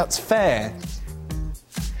 I think that's fair.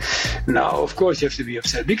 No, of course you have to be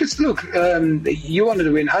upset because look, you wanted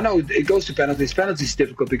to win. I know it goes to penalties. Penalties is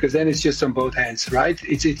difficult because then it's just on both hands, right?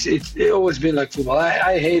 It's always been like football.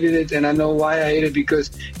 I hated it, and I know why I hate it because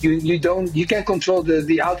you can't control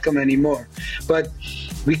the outcome anymore. But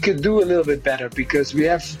we could do a little bit better because we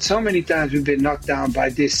have so many times we've been knocked down by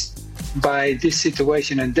this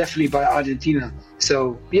situation, and definitely by Argentina.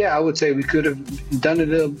 So yeah, I would say we could have done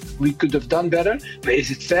better. But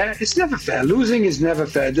is it fair? It's never fair. Losing is never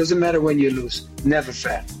fair. It doesn't matter when you lose. Never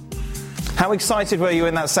fair. How excited were you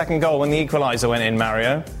in that second goal when the equaliser went in,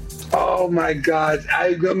 Mario? Oh my God!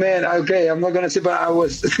 Okay, I'm not gonna say, but I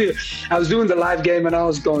was doing the live game and I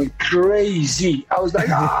was going crazy. I was like,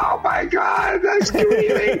 oh my God, I'm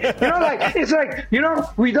screaming.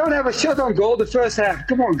 We don't have a shot on goal the first half.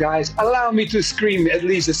 Come on, guys, allow me to scream at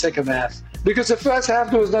least the second half. Because the first half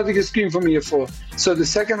there was nothing to scream for me for. So the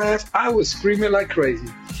second half I was screaming like crazy.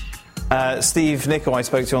 Steve Nicol, I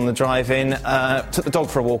spoke to on the drive-in, took the dog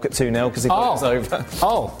for a walk at 2-0 because he thought it was over.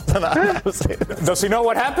 Oh. Does he know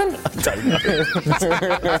what happened?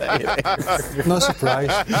 No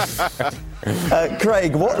surprise.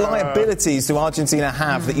 Craig, what liabilities do Argentina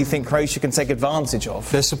have that you think Croatia can take advantage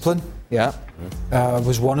of? Discipline, yeah.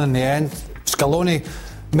 Was one in the end. Scaloni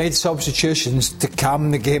made substitutions to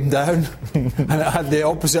calm the game down and it had the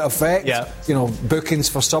opposite effect. Yeah. You know, bookings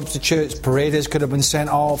for substitutes, Paredes could have been sent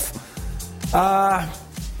off. I'm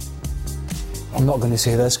not going to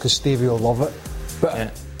say this because Stevie will love it,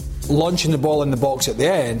 but launching the ball in the box at the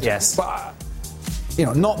end. Yes. But, you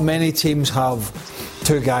know, not many teams have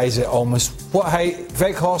two guys at almost, what height?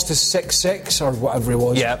 Weghorst is 6'6" or whatever he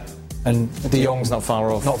was. Yeah. And De Jong's not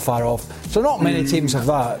far off. Not far off. So not many teams have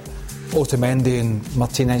that. Otamendi and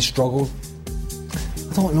Martinez struggled.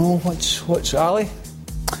 I don't know what's Ali.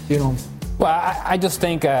 You know. Well, I just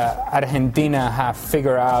think Argentina have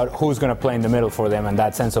figured out who's going to play in the middle for them, and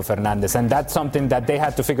that's Enzo Fernandez. And that's something that they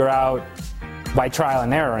had to figure out by trial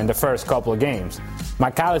and error in the first couple of games.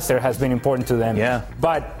 McAllister has been important to them. Yeah.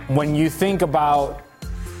 But when you think about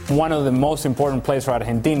one of the most important players for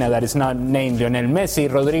Argentina that is not named Lionel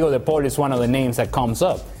Messi, Rodrigo de Paul is one of the names that comes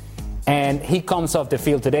up. And he comes off the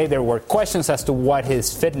field today. There were questions as to what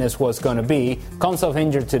his fitness was going to be. Comes off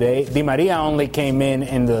injured today. Di Maria only came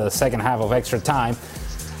in the second half of extra time.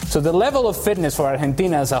 So the level of fitness for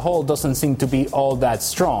Argentina as a whole doesn't seem to be all that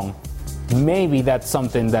strong. Maybe that's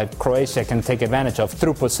something that Croatia can take advantage of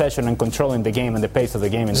through possession and controlling the game and the pace of the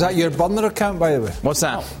game. Is that your burner account, by the way? What's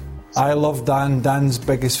that? I love Dan. Dan's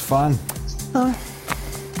biggest fan.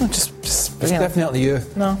 Just it's definitely you.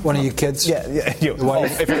 No. One of your kids. Yeah. If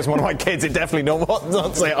it was one of my kids, it definitely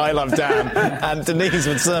not say I love Dan. And Denise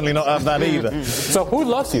would certainly not have that either. So who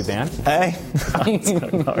loves you, Dan? I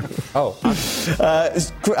don't know. Oh.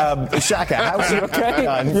 Shaka, how's you okay?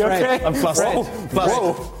 You okay? I'm flustered.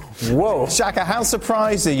 Whoa. Shaka, how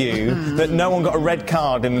surprised are you that no one got a red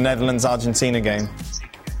card in the Netherlands-Argentina game?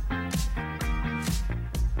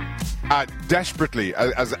 Desperately,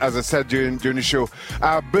 as I said during the show,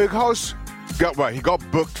 Berghaus got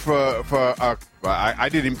booked for I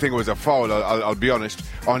didn't even think it was a foul. I'll be honest,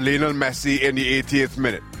 on Lionel Messi in the 80th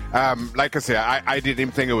minute. Like I say, I didn't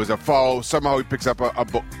even think it was a foul. Somehow he picks up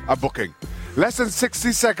a booking. Less than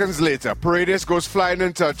 60 seconds later, Paredes goes flying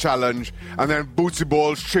into a challenge and then boots the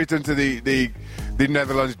ball straight into the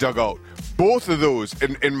Netherlands dugout. Both of those,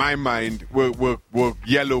 in my mind, were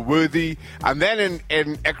yellow-worthy. And then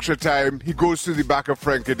in extra time, he goes to the back of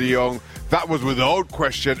Frenkie de Jong. That was without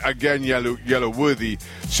question, again, yellow-worthy.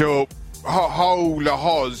 So how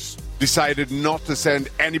Lahoz decided not to send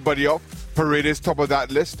anybody off, Paredes top of that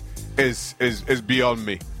list, is beyond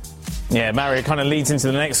me. Yeah, Mario kind of leads into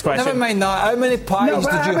the next question. Never mind that. How many pies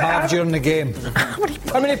did you have during the game?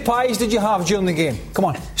 How many pies did you have during the game? Come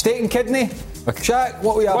on. Steak and kidney? Shaq,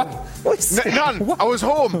 what were you having? None. I was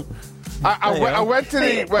home. I went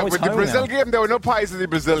to with the Brazil game. There were no pies in the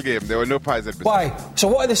Brazil game. There were no pies at Brazil. Why? So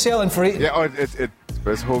what are they selling for eating? Yeah,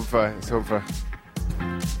 it's home for.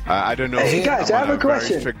 I don't know. Hey guys, I have a question.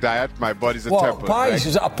 Very strict diet. My body's a what, temple. Pies? Right?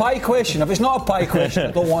 Is it a pie question? If it's not a pie question,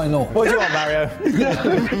 I don't want to know. What do you want, Mario?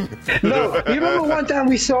 No, you remember one time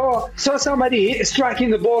we saw somebody striking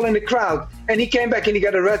the ball in the crowd, and he came back and he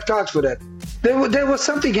got a red card for that. There was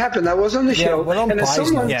something happened. I was on the show, and then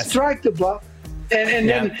someone struck the ball, and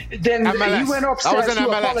then he went upstairs to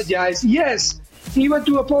apologize. Yes, he went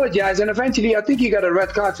to apologize, and eventually I think he got a red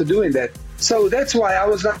card for doing that. So that's why I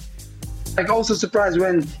was like also surprised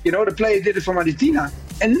when the player did it from Argentina.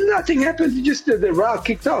 and nothing happened. Just the route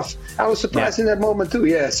kicked off. I was surprised in that moment too.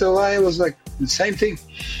 Yeah, so I was like the same thing.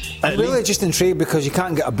 I'm really just intrigued because you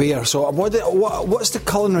can't get a beer. So what's the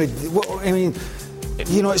culinary? I mean,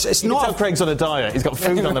 you know, it's not. Tell Craig's on a diet. He's got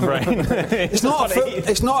food on the brain. It's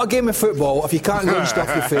not a game of football if you can't go and stuff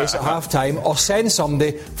your face at half time or send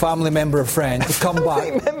somebody, family member or friend, to come back.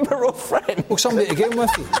 Family member or friend? Well, somebody to game with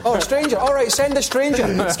you. Oh, a stranger. All right, send a stranger.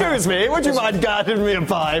 Excuse me, would you mind guarding me a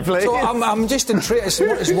pie, please? So I'm just intrigued.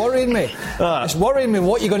 It's worrying me. It's worrying me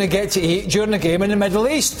what you're going to get to eat during the game in the Middle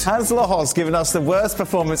East. Has Lahoz given us the worst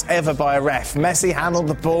performance ever by a ref? Messi handled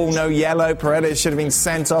the ball, no yellow. Paredes should have been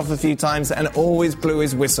sent off a few times and always blew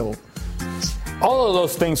his whistle. All of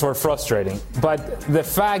those things were frustrating, but the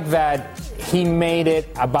fact that he made it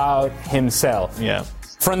about himself. Yeah.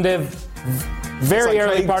 From the very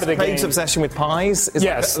early part of the Craig's game. obsession with pies.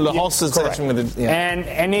 Yes. Lahoz's obsession with it. Yeah.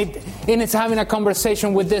 And it's having a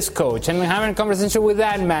conversation with this coach and having a conversation with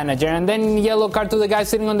that manager and then yellow card to the guy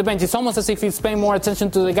sitting on the bench. It's almost as if he's paying more attention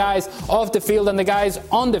to the guys off the field than the guys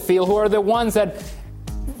on the field, who are the ones that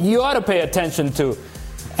you ought to pay attention to.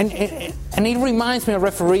 And it reminds me of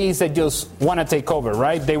referees that just want to take over,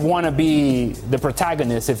 right? They want to be the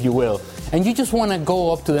protagonist, if you will. And you just want to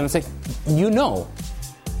go up to them and say,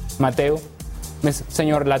 Mateo,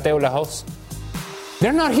 Señor Lateo Lahoz,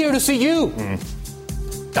 they're not here to see you.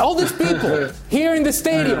 All these people here in the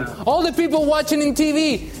stadium, all the people watching in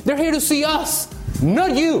TV, they're here to see us,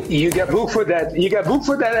 not you. You got booked for that. You got booked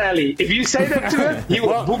for that, Ali. If you say that to him, he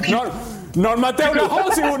will book you. Not Mateo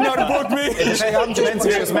Lahoz, he would not book me. I'm just meant to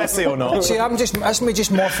be Messi or not. See, that's me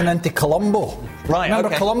just morphing into Columbo. Right, remember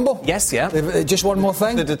okay. Columbo? Yes, yeah. Just one more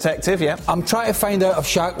thing. The detective, yeah. I'm trying to find out if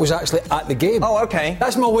Shaq was actually at the game. Oh, okay.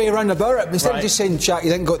 That's my way around about it. Instead Right. of just saying Shaq, you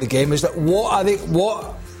didn't go to the game, is that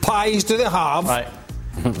what pies do they have? Right.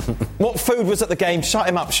 What food was at the game? Shut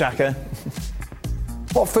him up, Shaka.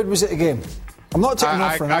 What food was at the game? I'm not taking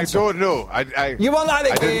off for an I answer. don't know. You weren't at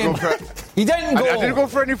the game. You didn't go. I didn't go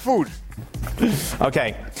for any food.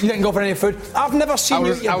 Okay. You didn't go for any food. I've never seen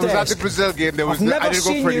you at your I was desk. at the Brazil game. I've never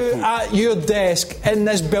seen you at your desk in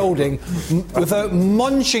this building without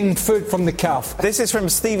munching food from the calf. This is from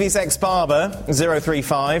Stevie's ex-barber,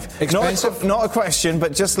 035. Expensive? Not a question,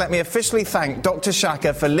 but just let me officially thank Dr.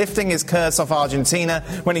 Shaka for lifting his curse off Argentina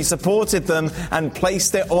when he supported them and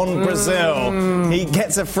placed it on Brazil. He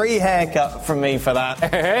gets a free haircut from me for that.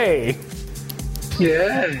 Hey.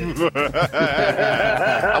 Yeah.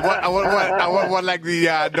 I want one like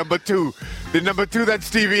the number two. The number two that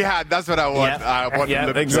Stevie had, that's what I want. I want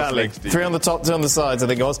them to exactly. look like Stevie. 3 on the top, 2 on the sides, I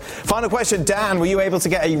think it was. Final question, Dan, were you able to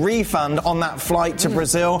get a refund on that flight to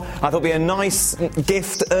Brazil? I thought it'd be a nice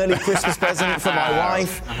gift, early Christmas present for my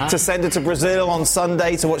wife to send her to Brazil on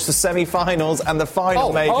Sunday to watch the semi-finals and the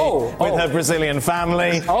final with her Brazilian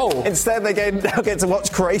family. Instead, they now get to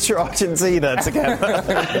watch Croatia-Argentina together.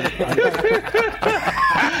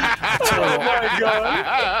 Oh my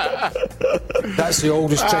God. That's the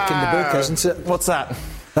oldest trick in the book, isn't it? What's that?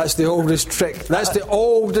 That's the oldest trick. That's the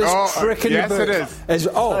oldest trick in the book. Yes, it is.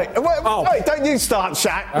 Wait, don't you start,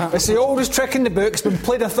 Shaq. It's the oldest trick in the book. It's been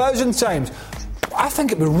played 1,000 times. I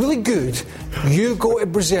think it'd be really good. You go to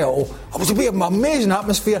Brazil. It would be an amazing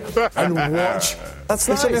atmosphere and watch. That's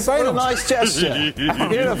nice. What a nice gesture.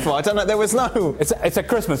 Beautiful. I don't know. There was no. It's a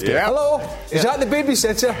Christmas gift. Yeah. Hello. Is that the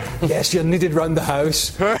babysitter? Yes, you're needed round the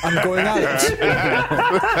house. I'm going out.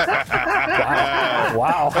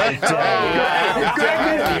 Wow.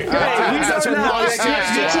 He's such a nice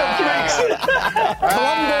gesture.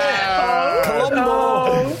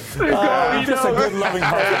 Colombo. Just a good loving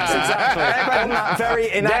heart. Exactly. On that very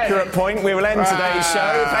inaccurate point, we will end today's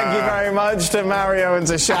show. Thank you very much to Mario and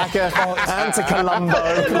to Shaka and to Colombo.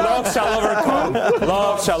 Love shall overcome.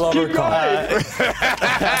 Love shall overcome.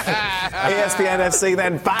 ESPN FC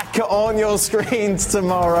then back on your screens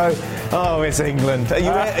tomorrow. Oh, it's England. Are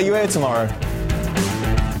you here tomorrow?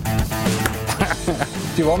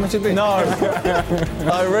 Do you want me to be? No,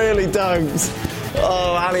 I really don't.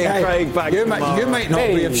 Oh, Ali and Craig back tomorrow. You might not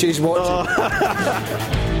be if she's watching.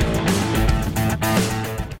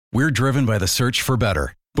 We're driven by the search for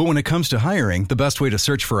better. But when it comes to hiring, the best way to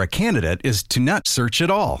search for a candidate is to not search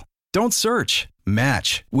at all. Don't search.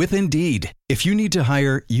 Match with Indeed. If you need to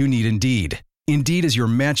hire, you need Indeed. Indeed is your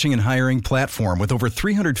matching and hiring platform with over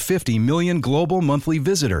 350 million global monthly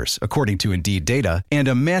visitors, according to Indeed data, and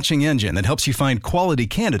a matching engine that helps you find quality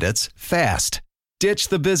candidates fast. Ditch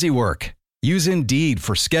the busy work. Use Indeed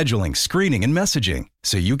for scheduling, screening, and messaging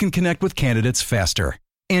so you can connect with candidates faster.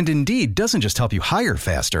 And Indeed doesn't just help you hire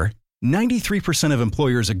faster, 93% of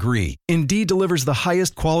employers agree Indeed delivers the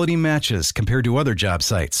highest quality matches compared to other job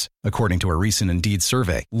sites, according to a recent Indeed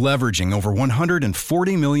survey. Leveraging over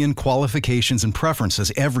 140 million qualifications and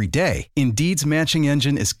preferences every day, Indeed's matching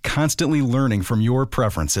engine is constantly learning from your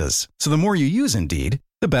preferences. So the more you use Indeed,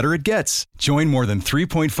 the better it gets. Join more than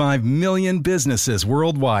 3.5 million businesses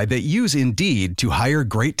worldwide that use Indeed to hire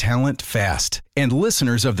great talent fast. And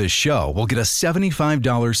listeners of this show will get a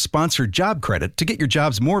 $75 sponsored job credit to get your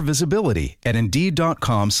jobs more visibility at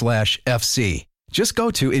Indeed.com/FC. Just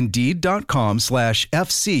go to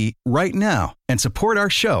Indeed.com/FC right now and support our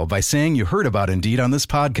show by saying you heard about Indeed on this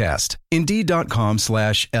podcast.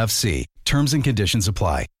 Indeed.com/FC. Terms and conditions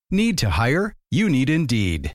apply. Need to hire? You need Indeed.